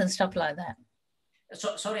cinemas and stuff like that?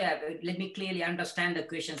 So, sorry, let me clearly understand the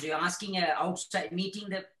question. So you're asking outside, meeting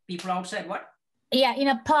the people outside what? Yeah, in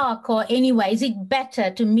a park or anywhere. Is it better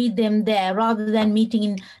to meet them there rather than meeting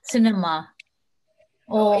in cinema?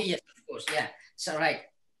 Or... Oh, yes, of course, yeah. So, right.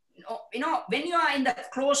 When you are in the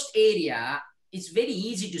closed area, it's very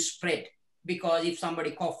easy to spread, because if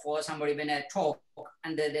somebody cough or somebody when I talk,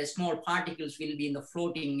 and the small particles will be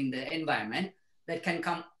floating in the environment that can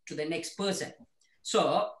come to the next person.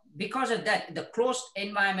 So because of that, the closed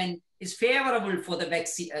environment is favorable for the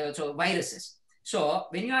vaccine, viruses. So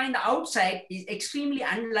when you are in the outside, it's extremely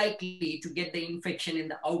unlikely to get the infection in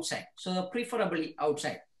the outside. So preferably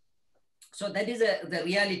outside. So that is the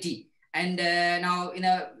reality. And now,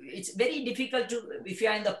 it's very difficult to, if you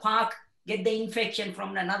are in the park, get the infection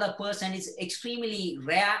from another person. Is extremely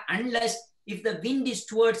rare, unless if the wind is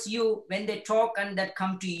towards you when they talk and that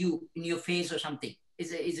come to you in your face or something.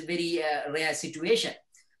 It's a very rare situation.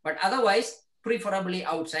 But otherwise, preferably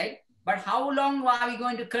outside. But how long are we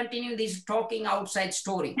going to continue this talking outside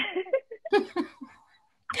story? Okay.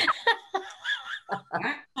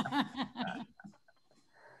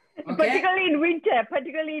 Particularly in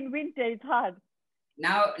winter, it's hard.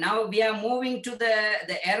 Now we are moving to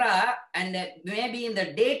the era, and maybe in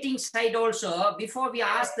the dating side also, before we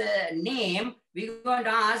ask the name, we're going to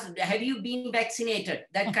ask, have you been vaccinated?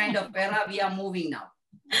 That kind of era we are moving now.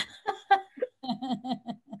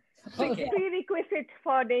 Okay. Prerequisite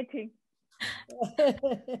for dating.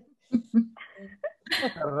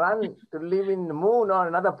 Run to live in the moon or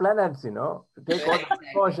another planets, to take all the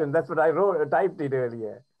precaution. That's what I typed it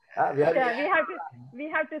earlier. We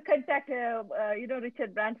have to contact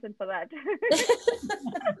Richard Branson for that.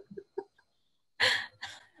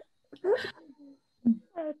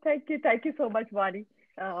 Thank you so much, Vani.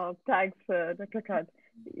 Thanks, Dr. Khan.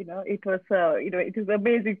 It was it is an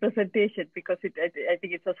amazing presentation, because I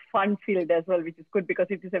think it's a fun field as well, which is good, because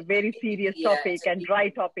it is a very serious topic and dry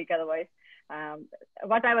topic otherwise.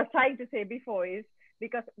 What I was trying to say before is,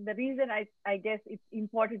 because the reason I guess it's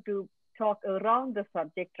important to talk around the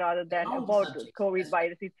subject rather than about COVID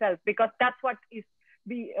virus itself, because that's what is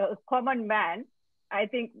a common man. I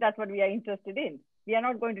think that's what we are interested in. We are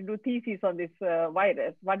not going to do theses on this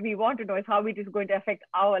virus. What we want to know is how it is going to affect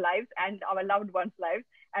our lives and our loved ones' lives,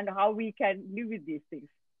 and how we can live with these things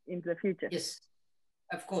in the future. Yes,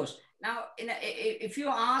 of course. Now, if you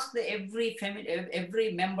ask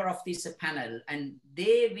every member of this panel, and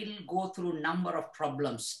they will go through a number of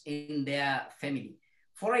problems in their family.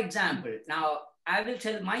 For example, now I will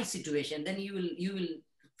tell my situation, then you will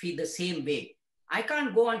feel the same way. I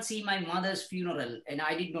can't go and see my mother's funeral, and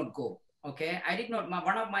I did not go. Okay, I did not.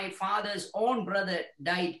 One of my father's own brother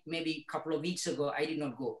died maybe a couple of weeks ago. I did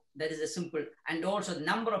not go. That is a simple. And also the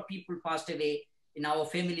number of people passed away in our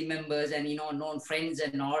family members and known friends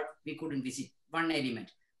and all. We couldn't visit. One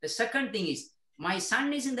element. The second thing is my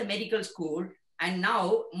son is in the medical school, and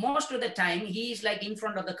now most of the time he is like in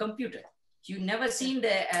front of the computer. You never seen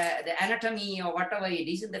the anatomy or whatever it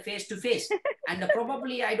is in the face-to-face. And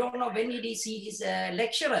probably, I don't know when did he see his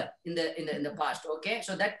lecturer in the past, okay?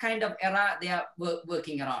 So that kind of era they are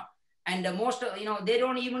working around. And most of, they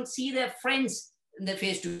don't even see their friends in the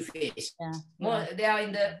face-to-face. They are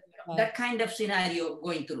in that kind of scenario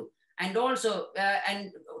going through. And also,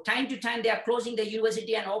 and time to time, they are closing the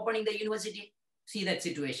university and opening the university. See that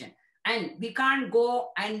situation. And we can't go,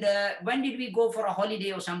 and when did we go for a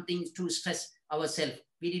holiday or something to stress ourselves?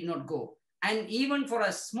 We did not go. And even for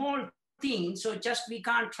a small thing, so just we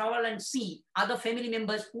can't travel and see other family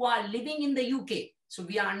members who are living in the UK. So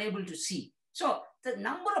we are unable to see. So the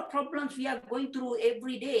number of problems we are going through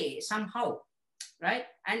every day somehow, right?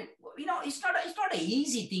 And it's not an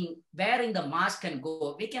easy thing wearing the mask and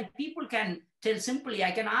go. People can tell simply, I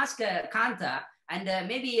can ask Kanta, and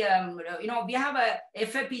maybe, we have a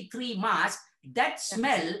FFP3 mask that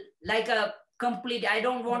smell like a complete, I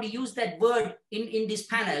don't want to use that word in this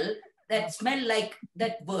panel, that smell like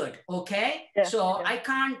that word, okay? Yeah, so I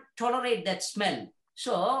can't tolerate that smell.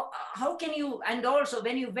 So how can you, and also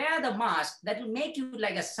when you wear the mask, that will make you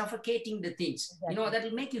like a suffocating the things, that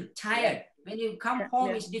will make you tired. When you come home,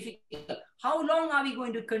 it's difficult. How long are we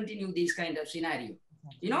going to continue this kind of scenario?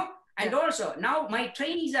 And also now my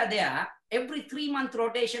trainees are there, every 3-month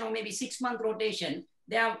rotation or maybe 6-month rotation,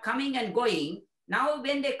 they are coming and going. Now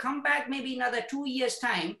when they come back, maybe another 2 years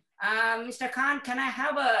time, Mr. Khan, can I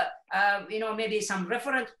have maybe some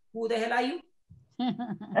reference? Who the hell are you?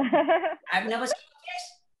 I've never seen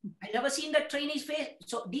this. I've never seen the trainee's face.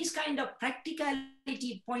 So this kind of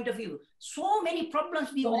practicality point of view, so many problems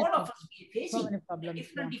all of us are facing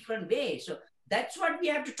in different ways. So that's what we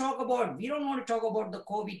have to talk about. We don't want to talk about the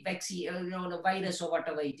COVID vaccine, the virus or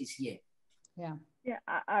whatever it is here. Yeah. Yeah.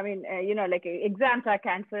 I mean, like exams are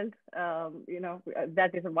cancelled.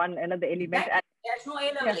 That is another element. There's no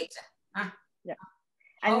A-level exam. Yeah.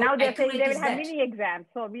 And now they're saying they will have mini exams.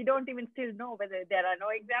 So we don't even still know whether there are no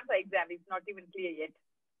exams or exam is not even clear yet.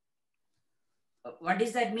 What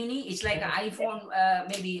is that mini? It's like an iPhone,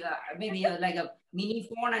 maybe like a mini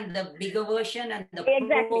phone and the bigger version and the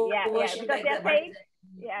exactly, pro version. Because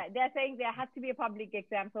they're saying there has to be a public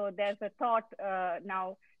exam. So there's a thought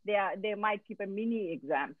now they might keep a mini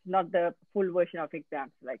exam, not the full version of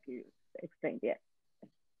exams like you explained. Yeah.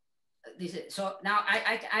 So now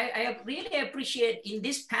I really appreciate in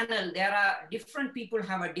this panel, there are different people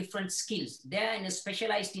have a different skills. They're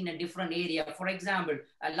specialized in a different area. For example,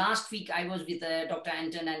 last week I was with Dr.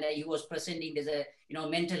 Anton and he was presenting there's a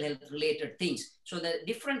mental health related things. So the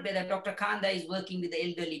different way that Dr. Kanda is working with the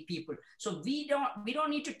elderly people. So we don't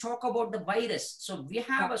need to talk about the virus. So we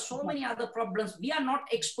have so many other problems. We are not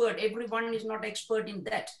expert. Everyone is not expert in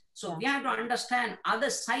that. So we have to understand other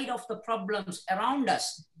side of the problems around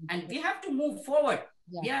us, and we have to move forward.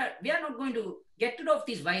 We are not going to get rid of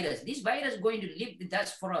this virus. This virus is going to live with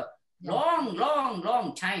us for a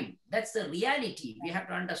long time. That's the reality. We have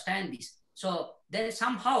to understand this. So then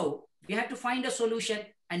somehow we have to find a solution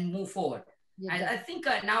and move forward. And I think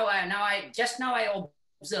now I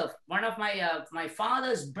observed one of my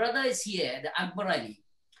father's brother is here, the Akbar Ali,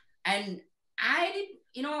 and I did.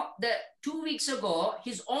 The 2 weeks ago,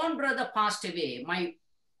 his own brother passed away,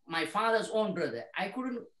 my father's own brother. I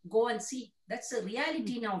couldn't go and see. That's the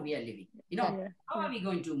reality now we are living. How are we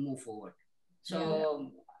going to move forward?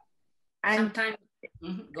 So sometimes,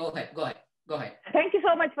 go ahead. Thank you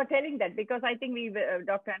so much for telling that, because I think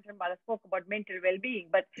Dr. Anton Bala spoke about mental well-being,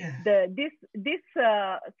 but this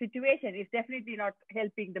situation is definitely not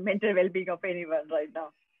helping the mental well-being of anyone right now.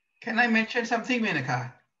 Can I mention something,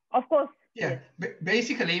 Menaca? Of course. Yeah,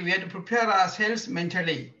 basically we have to prepare ourselves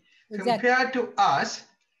mentally. Exactly. Compared to us,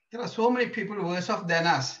 there are so many people worse off than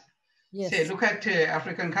us. Say, look at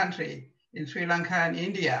African country, in Sri Lanka and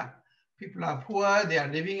India. People are poor, they are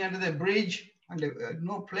living under the bridge, and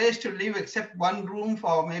no place to live except one room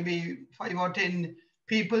for maybe 5 or 10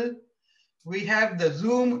 people. We have the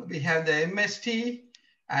Zoom, we have the MST,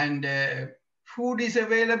 and food is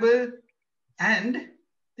available. And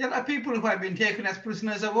there are people who have been taken as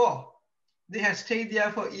prisoners of war. They have stayed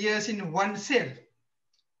there for years in one cell.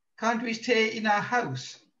 Can't we stay in our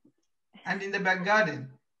house and in the back garden?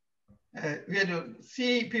 We have to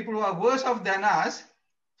see people who are worse off than us,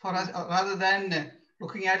 for us, rather than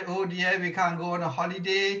looking at, oh dear, we can't go on a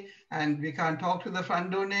holiday and we can't talk to the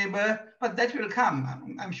front door neighbor, but that will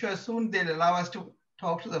come. I'm sure soon they'll allow us to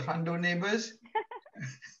talk to the front door neighbors.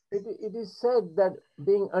 It is said that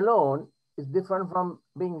being alone is different from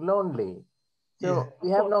being lonely. So we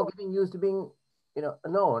have now getting used to being,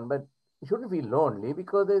 alone, but you shouldn't feel lonely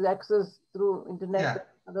because there's access through internet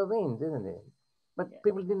and other means, isn't it? But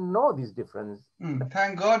people didn't know this difference.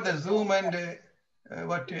 Thank God the Zoom and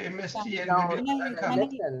MST and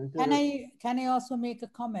can I also make a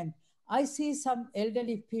comment? I see some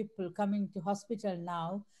elderly people coming to hospital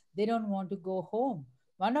now. They don't want to go home.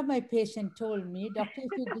 One of my patients told me, doctor,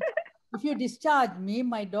 if you discharge me,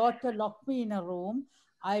 my daughter locked me in a room,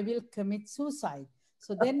 I will commit suicide.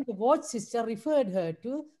 So then the ward sister referred her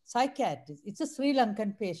to psychiatrist. It's a Sri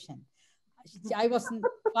Lankan patient.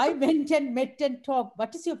 I went and met and talked.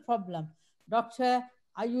 What is your problem? Doctor,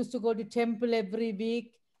 I used to go to temple every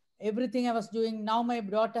week. Everything I was doing. Now my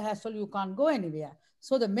daughter has told you can't go anywhere.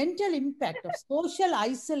 So the mental impact of social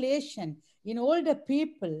isolation in older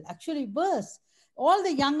people actually worse. All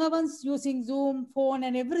the younger ones using Zoom, phone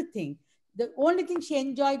and everything. The only thing she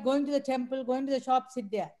enjoyed, going to the temple, going to the shop, sit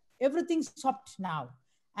there. Everything stopped now.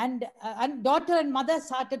 And daughter and mother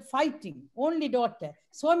started fighting, only daughter.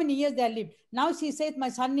 So many years they lived. Now she says, my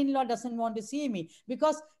son-in-law doesn't want to see me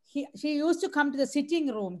because she used to come to the sitting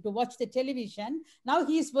room to watch the television. Now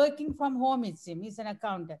he is working from home, it seems. He's an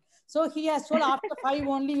accountant. So he has told after 5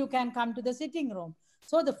 only you can come to the sitting room.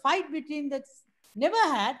 So the fight between that's never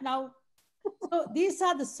had now. So these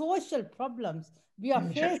are the social problems we are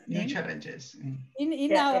facing. New challenges.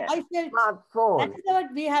 I felt that's what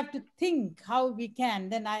we have to think how we can.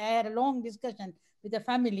 Then I had a long discussion with the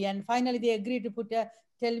family and finally they agreed to put a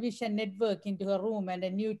television network into her room and a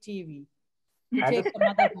new TV. To take the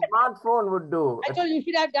mother home. Smartphone would do. I told you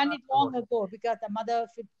should have done it long ago because the mother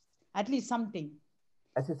should at least something.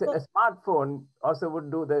 As I said, a smartphone also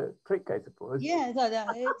would do the trick, I suppose. Yeah,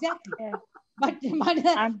 exactly. But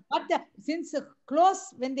since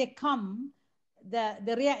close when they come,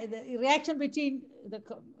 the reaction between it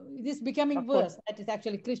is becoming worse. That is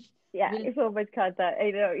actually Krish. Yeah, so much, Kata.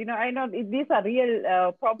 I know these are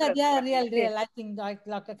real problems. They are real. I think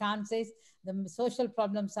Dr. Khan says the social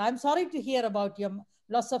problems. I'm sorry to hear about your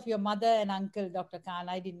loss of your mother and uncle, Dr. Khan.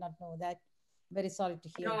 I did not know that. Very sorry to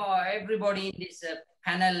hear. No, everybody in this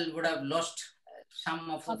panel would have lost some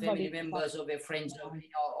of the family members or their friends,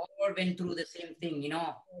 all went through the same thing,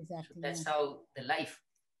 Exactly. So that's how the life.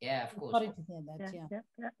 Yeah, of course. Sorry to hear that.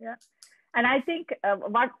 Yeah. And I think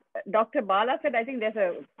what Dr. Bala said, I think there's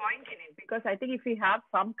a point in it because I think if we have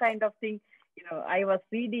some kind of thing, I was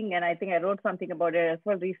reading and I think I wrote something about it as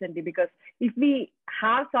well recently because if we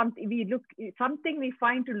have something, we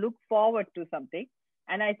find to look forward to something.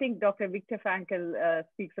 And I think Dr. Viktor Frankl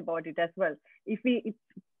speaks about it as well. If we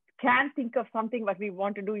can think of something what we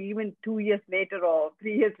want to do even 2 years later or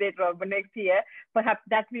 3 years later or next year, perhaps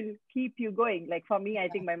that will keep you going. Like for me, I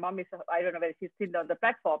think my mom is, I don't know whether she's still on the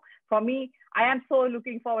platform. For me, I am so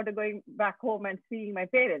looking forward to going back home and seeing my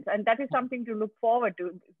parents. And that is something to look forward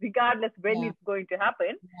to, regardless when it's going to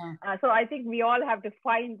happen. So I think we all have to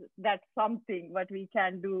find that something what we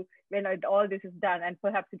can do when all this is done. And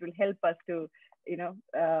perhaps it will help us to,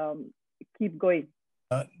 keep going.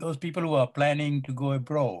 Those people who are planning to go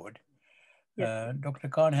abroad, Dr.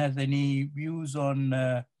 Khan has any views on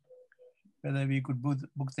whether we could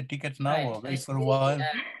book the tickets now or wait for a while?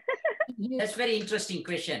 That's a very interesting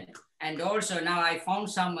question. And also now I found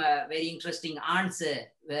some very interesting answer.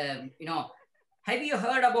 Have you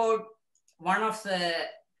heard about one of the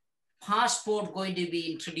passport going to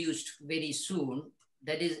be introduced very soon?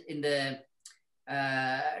 That is in the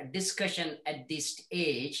discussion at this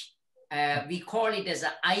stage. We call it as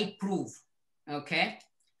an I-proof, okay?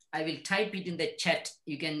 I will type it in the chat.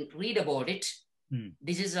 You can read about it.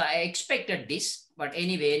 This is, I expected this, but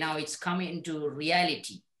anyway, now it's coming into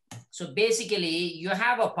reality. So basically, you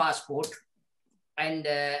have a passport and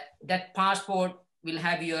that passport will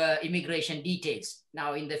have your immigration details.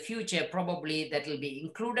 Now in the future, probably that will be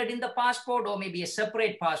included in the passport or maybe a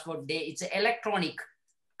separate passport. It's an electronic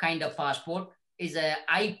kind of passport. Is a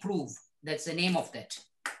I-proof. That's the name of that.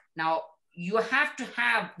 Now, you have to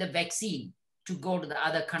have the vaccine to go to the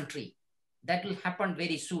other country. That will happen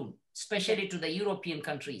very soon, especially to the European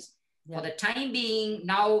countries. For the time being,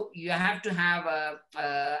 now you have to have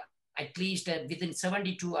at least within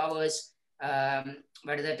 72 hours,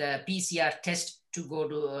 PCR test to go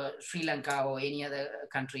to Sri Lanka or any other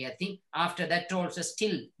country, I think. After that also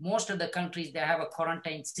still, most of the countries, they have a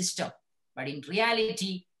quarantine system. But in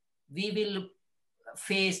reality, we will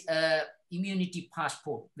face a immunity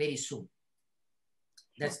passport very soon.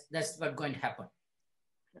 That's what's going to happen.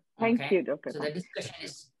 Thank you, Dr. So the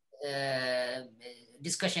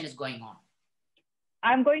discussion is going on.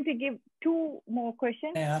 I'm going to give 2 more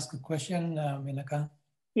questions. Can I ask a question, Menaca?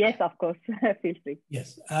 Yes, of course. Feel free.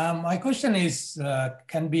 Yes. My question is,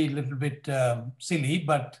 can be a little bit silly,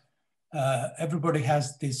 but everybody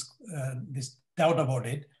has this doubt about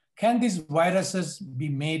it. Can these viruses be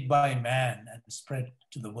made by man and spread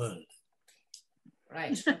to the world?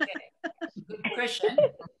 Right. Okay. Good question.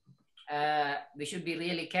 We should be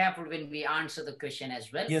really careful when we answer the question as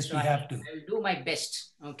well. Yes, so we have to. I will do my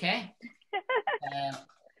best. Okay.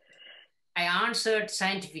 I answered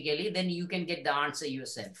scientifically, then you can get the answer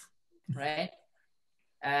yourself, right?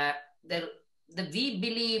 We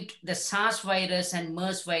believed the SARS virus and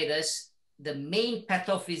MERS virus, the main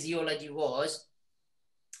pathophysiology was,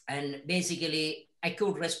 and basically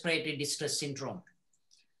acute respiratory distress syndrome.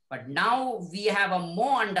 But now we have a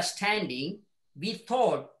more understanding, we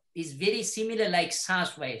thought is very similar like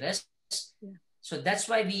SARS virus. Yeah. So that's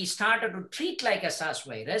why we started to treat like a SARS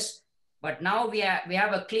virus. But now we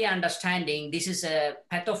have a clear understanding. This is a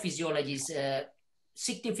pathophysiology is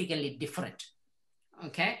significantly different.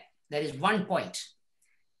 Okay, that is one point.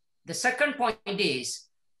 The second point is,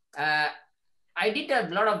 I did a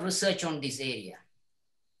lot of research on this area.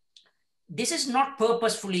 This is not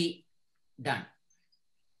purposefully done.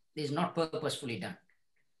 This is not purposefully done.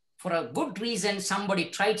 For a good reason,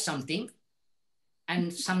 somebody tried something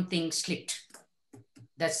and something slipped.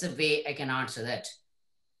 That's the way I can answer that.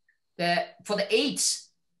 For the AIDS,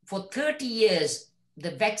 for 30 years,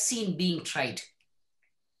 the vaccine being tried.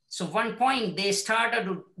 So one point they started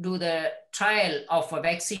to do the trial of a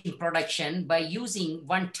vaccine production by using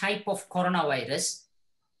one type of coronavirus,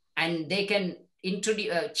 and they can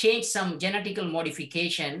introduce, change some genetical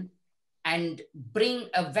modification and bring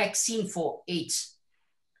a vaccine for AIDS.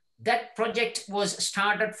 That project was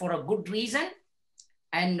started for a good reason.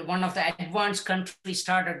 And one of the advanced countries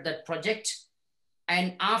started that project.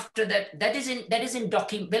 And after that, that is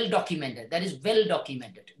well documented. That is well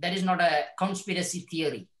documented. That is not a conspiracy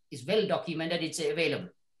theory. It's well documented. It's available.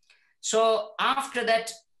 So after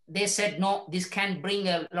that, they said, no, this can bring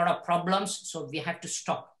a lot of problems. So we have to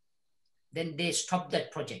stop. Then they stopped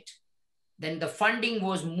that project. Then the funding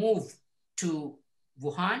was moved to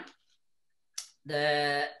Wuhan.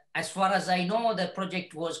 As far as I know, the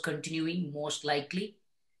project was continuing most likely.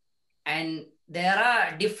 And there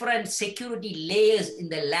are different security layers in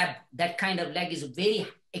the lab. That kind of lab is very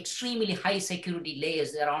extremely high security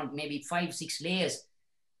layers, around maybe 5-6 layers.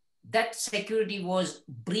 That security was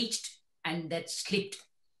breached and that slipped.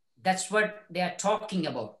 That's what they are talking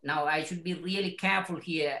about. Now, I should be really careful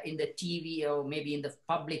here in the TV or maybe in the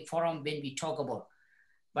public forum when we talk about.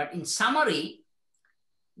 But in summary,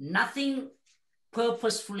 nothing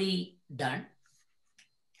purposefully done.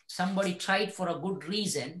 Somebody tried for a good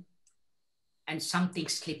reason and something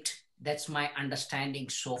slipped. That's my understanding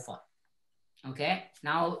so far. Okay,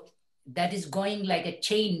 now that is going like a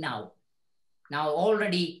chain now. Now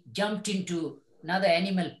already jumped into another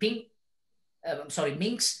animal,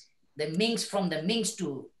 minx. The minx, from the minx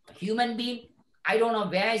to human being. I don't know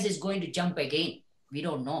where is this going to jump again. We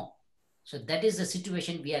don't know. So that is the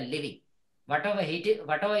situation we are living. Whatever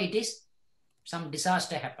it is, some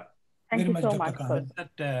disaster happened. Thank you so much.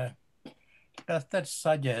 Does that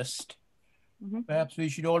suggest perhaps we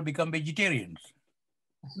should all become vegetarians?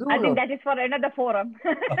 I think that is for another forum.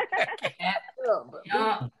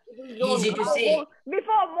 Easy to say.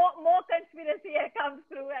 Before more conspiracy comes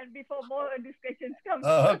through and before more discussions come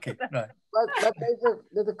through. Oh, okay, right. But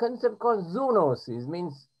there's a concept called zoonosis,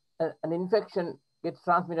 means an infection gets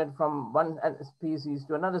transmitted from one species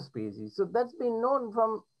to another species. So that's been known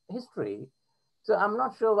from history. So I'm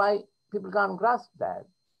not sure why people can't grasp that.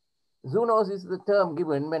 Zoonosis is the term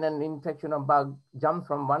given when an infection or bug jumps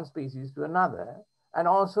from one species to another. And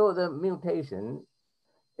also the mutation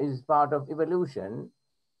is part of evolution.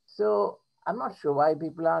 So I'm not sure why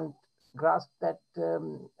people aren't grasp that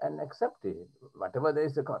and accept it. Whatever there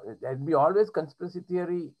is, there'll be always conspiracy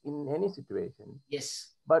theory in any situation.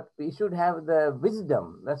 Yes. But we should have the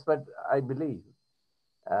wisdom. That's what I believe.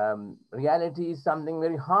 Reality is something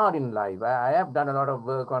very hard in life. I have done a lot of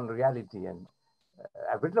work on reality and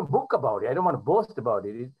I've written a book about it. I don't want to boast about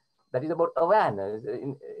it. That is about awareness.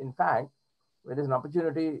 In fact, when there's an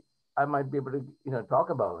opportunity, I might be able to, talk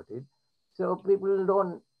about it. So people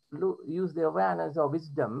don't use their awareness or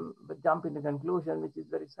wisdom, but jump into conclusion, which is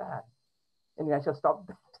very sad. Anyway, I shall stop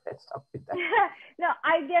that. Stop with that. No,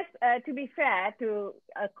 I guess to be fair to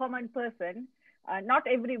a common person,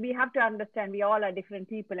 we have to understand we all are different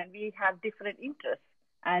people and we have different interests.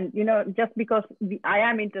 And, just because I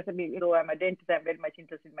am interested, I'm a dentist, I'm very much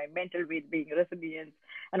interested in my mental well-being, resilience,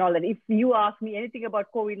 and all that. If you ask me anything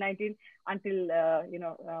about COVID-19 until,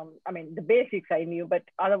 the basics I knew, but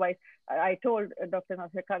otherwise, I told Dr.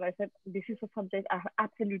 Naushad Khan, I said, this is a subject I have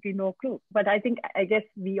absolutely no clue. But I guess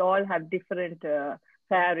we all have different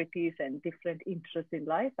priorities and different interests in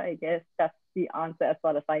life. I guess that's the answer as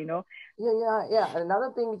far as I know. Yeah.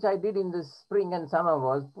 Another thing which I did in the spring and summer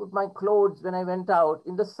was put my clothes when I went out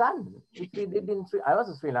in the sun, which we did in I'm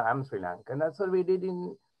Sri Lankan. That's what we did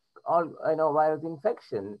in all virus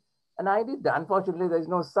infection. And I did that. Unfortunately, there's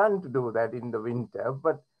no sun to do that in the winter,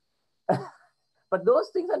 but but those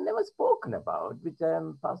things are never spoken about, which I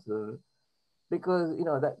am puzzled. Because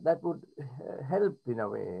that would help in a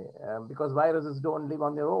way, because viruses don't live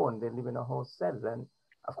on their own; they live in a host cell, and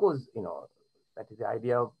of course, that is the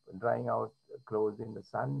idea of drying out clothes in the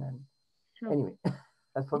sun. And sure. Anyway,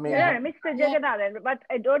 that's for me. Yeah, Mr. Jagannathan, but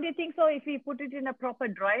don't you think so? If we put it in a proper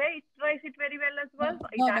dryer, it dries it very well as well.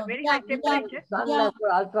 No, very high temperature.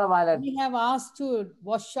 Ultraviolet. We have asked to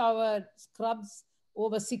wash our scrubs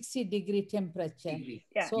over 60-degree temperature.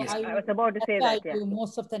 Yeah, so yes. I was about to say that. Yeah.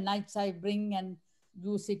 Most of the nights I bring and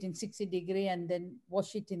use it in 60-degree and then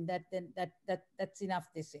wash it in that. Then that's enough,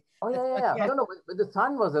 they say. Oh yeah. No, but the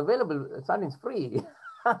sun was available. The sun is free.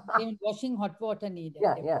 Even washing hot water needed.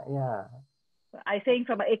 Yeah. I saying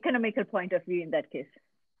from an economical point of view in that case.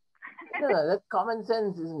 No, that's common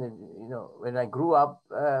sense, isn't it? When I grew up,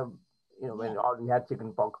 when all we had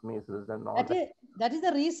chicken pox, measles, and all that is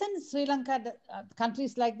the reason Sri Lanka,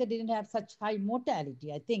 countries like that didn't have such high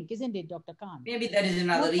mortality, I think, isn't it, Dr. Khan? Maybe that is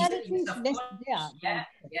another reason. Yeah.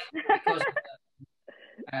 Because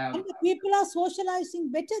and the people are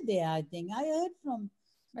socializing better there, I think. I heard from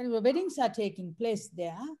weddings are taking place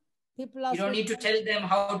there. People are. You don't need to tell them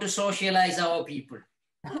how to socialize our people.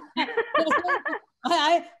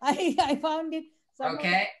 I found it.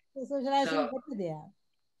 Okay. Socializing better there.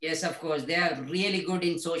 Yes, of course. They are really good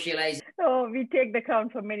in socializing. So we take the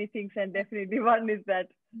count for many things, and definitely one is that,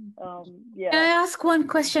 Can I ask one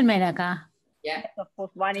question, Menaca? Yeah. Yes, of course,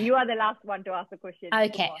 Vani. You are the last one to ask the question.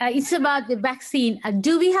 Okay. It's about the vaccine.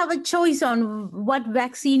 Do we have a choice on what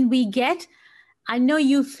vaccine we get? I know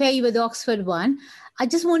you favor the Oxford one. I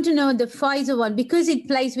just want to know the Pfizer one, because it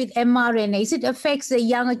plays with mRNAs. It affects the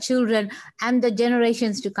younger children and the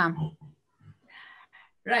generations to come.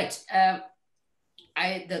 Right.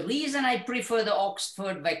 The reason I prefer the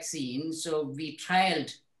Oxford vaccine, so we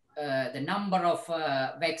trialed the number of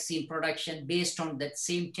vaccine production based on that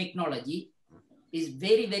same technology, is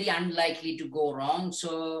very, very unlikely to go wrong.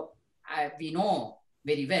 So we know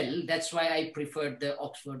very well, that's why I preferred the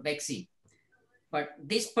Oxford vaccine. But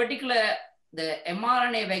this particular, the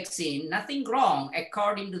mRNA vaccine, nothing wrong,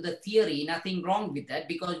 according to the theory, nothing wrong with that,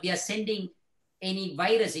 because we are sending any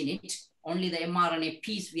virus in it, only the mRNA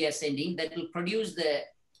piece we are sending that will produce the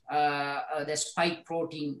spike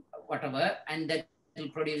protein, whatever, and that will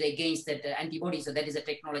produce against that antibody. So that is the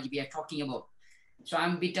technology we are talking about. So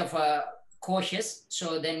I'm a bit of a cautious.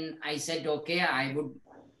 So then I said, okay, I would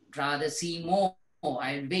rather see more.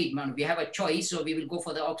 I'll wait, man. We have a choice, so we will go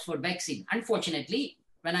for the Oxford vaccine. Unfortunately,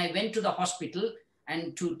 when I went to the hospital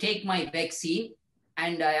and to take my vaccine,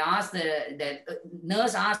 and I asked the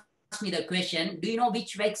nurse asked me the question, do you know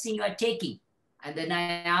which vaccine you are taking? And then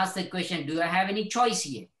I asked the question, do I have any choice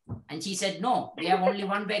here? And she said, no, we have only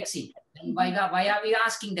one vaccine. And why are we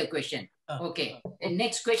asking the question? Okay. The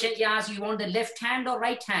next question she asked, you want the left hand or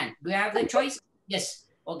right hand? Do I have the choice? Yes.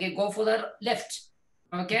 Okay, go for the left.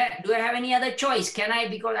 Okay. Do I have any other choice? Can I,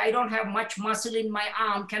 because I don't have much muscle in my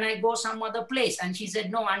arm, can I go some other place? And she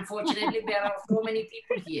said, no, unfortunately, there are so many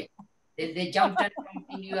people here. They jumped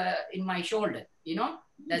in my shoulder, you know,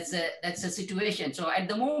 that's a situation. So at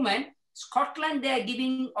the moment, Scotland, they are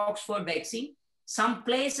giving Oxford vaccine. Some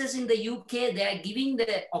places in the UK, they are giving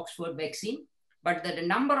the Oxford vaccine, but the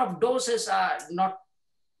number of doses are not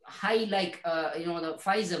high like, the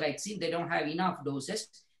Pfizer vaccine. They don't have enough doses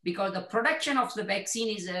because the production of the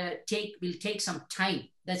vaccine will take some time.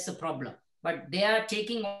 That's the problem. But they are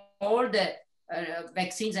taking all the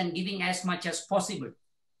vaccines and giving as much as possible.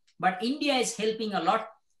 But India is helping a lot.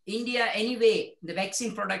 India, anyway, the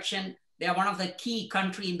vaccine production, they are one of the key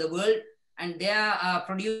countries in the world, and they are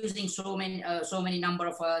producing so many number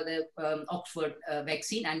of the Oxford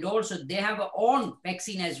vaccine, and also they have a own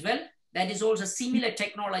vaccine as well, that is also similar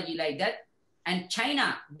technology like that. And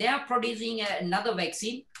China, they are producing another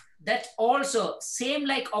vaccine that also same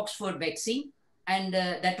like Oxford vaccine, and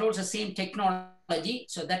that also same technology.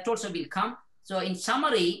 So that also will come. So in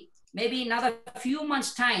summary, maybe another few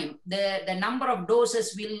months time, the number of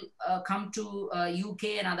doses will come to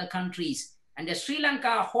UK and other countries. And Sri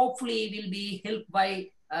Lanka hopefully will be helped by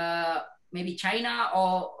maybe China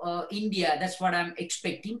or India. That's what I'm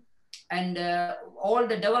expecting. And all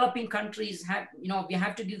the developing countries have, we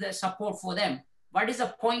have to give the support for them. What is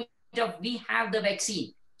the point of we have the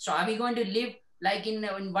vaccine? So are we going to live like in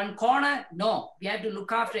one corner? No, we have to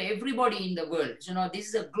look after everybody in the world. This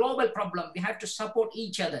is a global problem. We have to support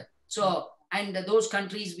each other. So, and those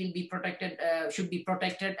countries will be protected, should be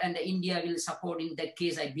protected, and India will support in that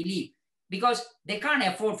case, I believe, because they can't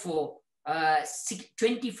afford for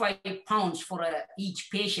 25 pounds for each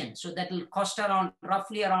patient. So that will cost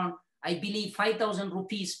roughly around, I believe, 5,000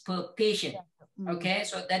 rupees per patient. Okay,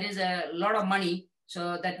 so that is a lot of money.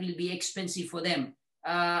 So that will be expensive for them.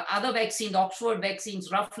 Other vaccines, Oxford vaccines,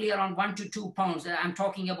 roughly around 1 to 2 pounds. I'm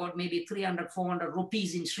talking about maybe 300, 400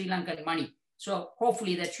 rupees in Sri Lankan money. So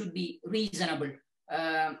hopefully that should be reasonable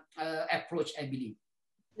approach, I believe.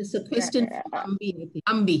 There's a question from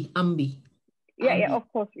Ambi. Yeah,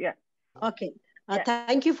 of course, yeah. Okay.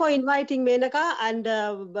 Thank you for inviting Menaca, and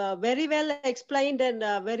very well explained and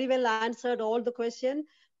very well answered all the questions,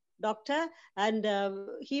 Doctor. And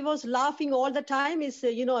he was laughing all the time. He's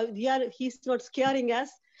not scaring us.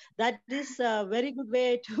 That is a very good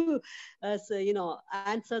way to,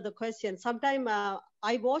 answer the question. Sometime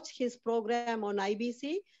I watch his program on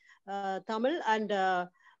IBC Tamil, and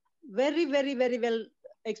very, very, very well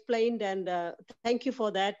explained. And thank you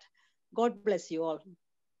for that. God bless you all.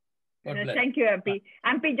 Thank you, MP.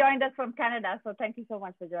 MP joined us from Canada, so thank you so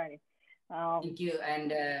much for joining. Thank you.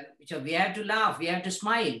 And so we have to laugh, we have to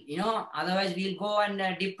smile, otherwise we'll go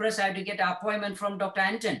and depress. I have to get an appointment from Dr.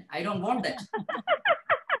 Anton. I don't want that.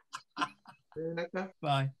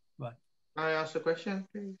 Bye. I ask the question,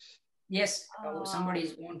 please? Yes, somebody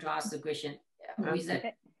is going to ask the question. Who is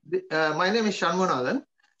that? My name is Shanmunathan.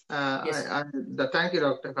 Yes. Thank you,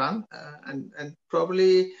 Dr. Khan. And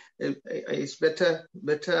probably it's better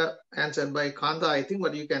answered by Kanta, I think,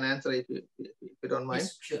 but you can answer if you don't mind.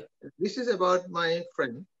 Yes, sure. This is about my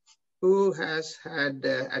friend who has had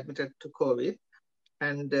admitted to COVID,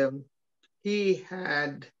 and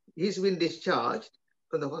he's been discharged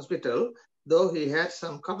from the hospital, though he had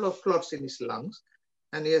some couple of clots in his lungs,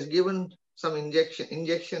 and he has given some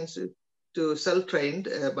injections to self-trained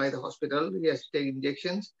by the hospital. He has to take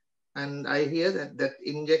injections, and I hear that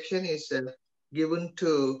injection is given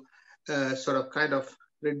to sort of kind of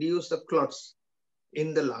reduce the clots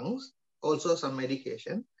in the lungs, also some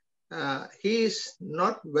medication. He is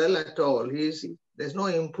not well at all. There's no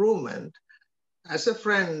improvement. As a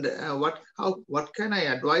friend, what can I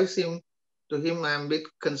advise him? To him, I'm a bit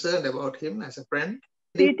concerned about him as a friend.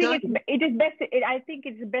 Do you think it is best? I think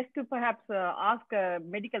it's best to perhaps ask a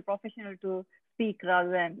medical professional to speak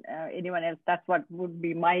rather than anyone else. That's what would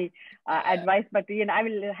be my advice. But I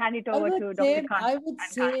will hand it over to Dr.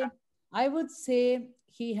 Khan. I would say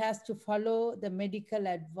he has to follow the medical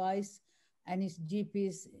advice and his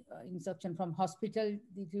GP's instruction from hospital.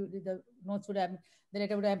 The notes would have, the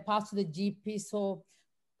letter would have passed to the GP. So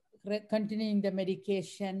continuing the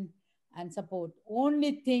medication and support.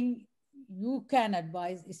 Only thing you can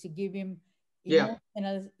advise is to give him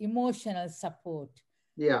emotional support.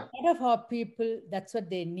 Yeah. A lot of our people, that's what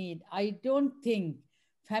they need. I don't think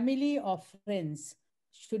family or friends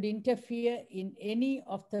should interfere in any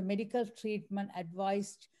of the medical treatment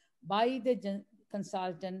advised by the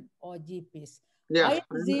consultant or GPs. Yeah. I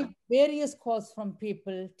receive various calls from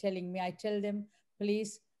people telling me, I tell them,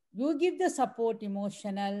 please, you give the support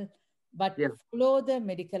emotional, but follow the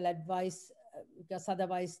medical advice, because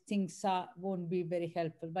otherwise things won't be very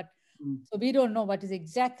helpful. But so we don't know what is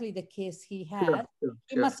exactly the case he had.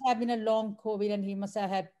 He must have been a long COVID, and he must have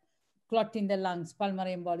had clot in the lungs,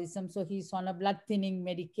 pulmonary embolism. So he's on a blood thinning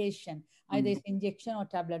medication, either it's injection or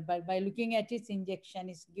tablet. But by looking at it, injection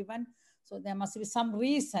is given. So there must be some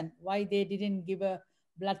reason why they didn't give a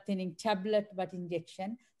blood thinning tablet, but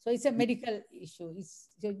injection. So it's a medical issue.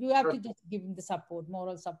 So you have to just give him the support,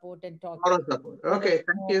 moral support, and talk. Moral support. Okay,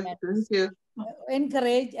 thank you.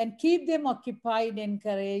 Encourage and keep them occupied,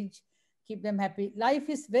 encourage, keep them happy. Life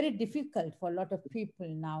is very difficult for a lot of people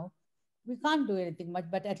now. We can't do anything much,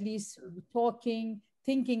 but at least talking,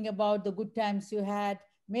 thinking about the good times you had,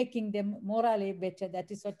 making them morally better, that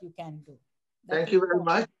is what you can do. Thank you very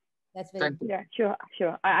much. That's very good. Yeah,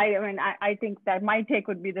 sure. I think that my take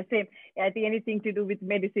would be the same. I think anything to do with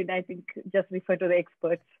medicine, I think just refer to the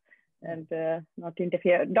experts. and not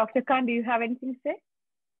interfere. Dr. Khan, do you have anything to say?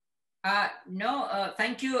 No,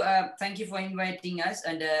 thank you. Thank you for inviting us.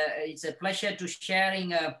 And it's a pleasure to sharing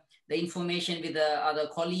the information with other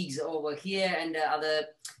colleagues over here and other,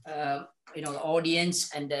 audience.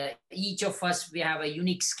 And each of us, we have a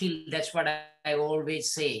unique skill. That's what I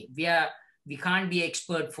always say. We can't be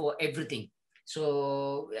expert for everything.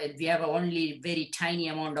 So we have only very tiny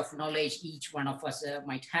amount of knowledge each one of us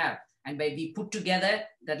might have. And by we put together,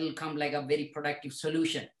 that will come like a very productive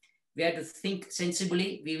solution. We have to think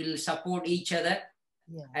sensibly. We will support each other.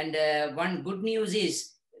 Yeah. And one good news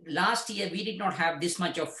is last year we did not have this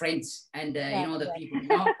much of friends and the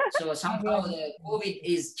people. So somehow the COVID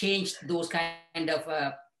is changed those kind of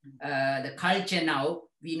the culture now.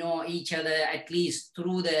 We know each other at least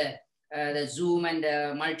through the Zoom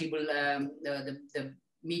and multiple the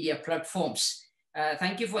media platforms.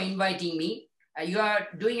 Thank you for inviting me. You are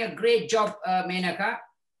doing a great job, Menaca.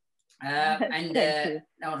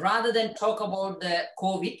 Now, rather than talk about the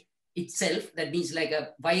COVID itself, that means like a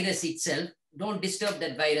virus itself, don't disturb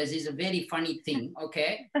that virus. It's a very funny thing,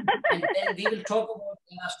 okay? And then we will talk about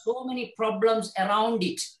there are so many problems around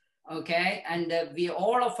it, okay? And we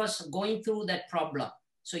all of us going through that problem.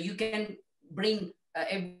 So you can bring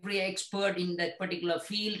every expert in that particular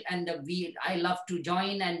field, and I love to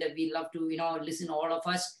join, and we love to listen to all of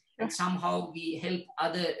us. And somehow we help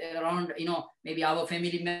other around, maybe our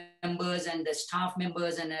family members and the staff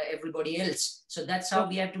members and everybody else. So that's how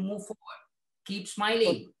we have to move forward. Keep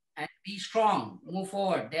smiling and be strong. Move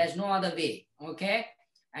forward. There's no other way. Okay.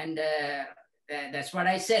 And that's what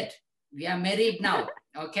I said. We are married now.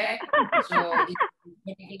 Okay. So this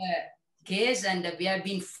particular case, and we have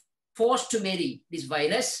been forced to marry this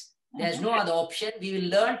virus. There's no other option. We will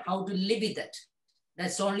learn how to live with it.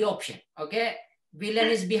 That's the only option. Okay. Villain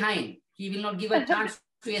is behind. He will not give a chance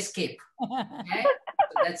to escape. Okay?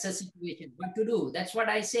 So that's the situation. What to do? That's what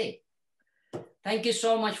I say. Thank you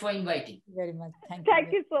so much for inviting. Very much.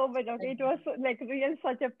 Thank you so much. Okay. It was really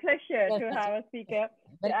such a pleasure to have a speaker.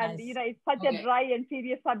 And it's such a dry and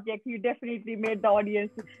serious subject. You definitely made the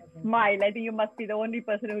audience smile. I think you must be the only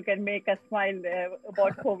person who can make us smile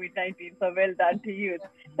about COVID-19. So well done to you.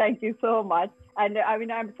 Thank you so much. And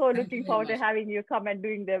I'm so looking forward to having you come and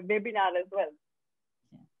doing the webinar as well.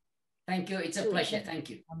 Thank you. It's a pleasure. Thank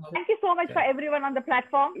you. Thank you so much for everyone on the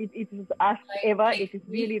platform. It is us ever. It is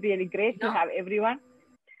really, really great to have everyone.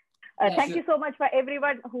 Thank you so much for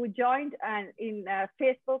everyone who joined in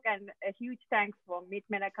Facebook, and a huge thanks from Meet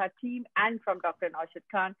Menaca team and from Dr. Naushad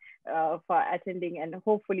Khan for attending. And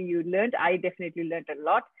hopefully you learned. I definitely learned a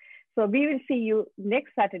lot. So we will see you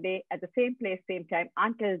next Saturday at the same place, same time.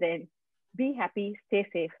 Until then, be happy, stay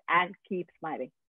safe, and keep smiling.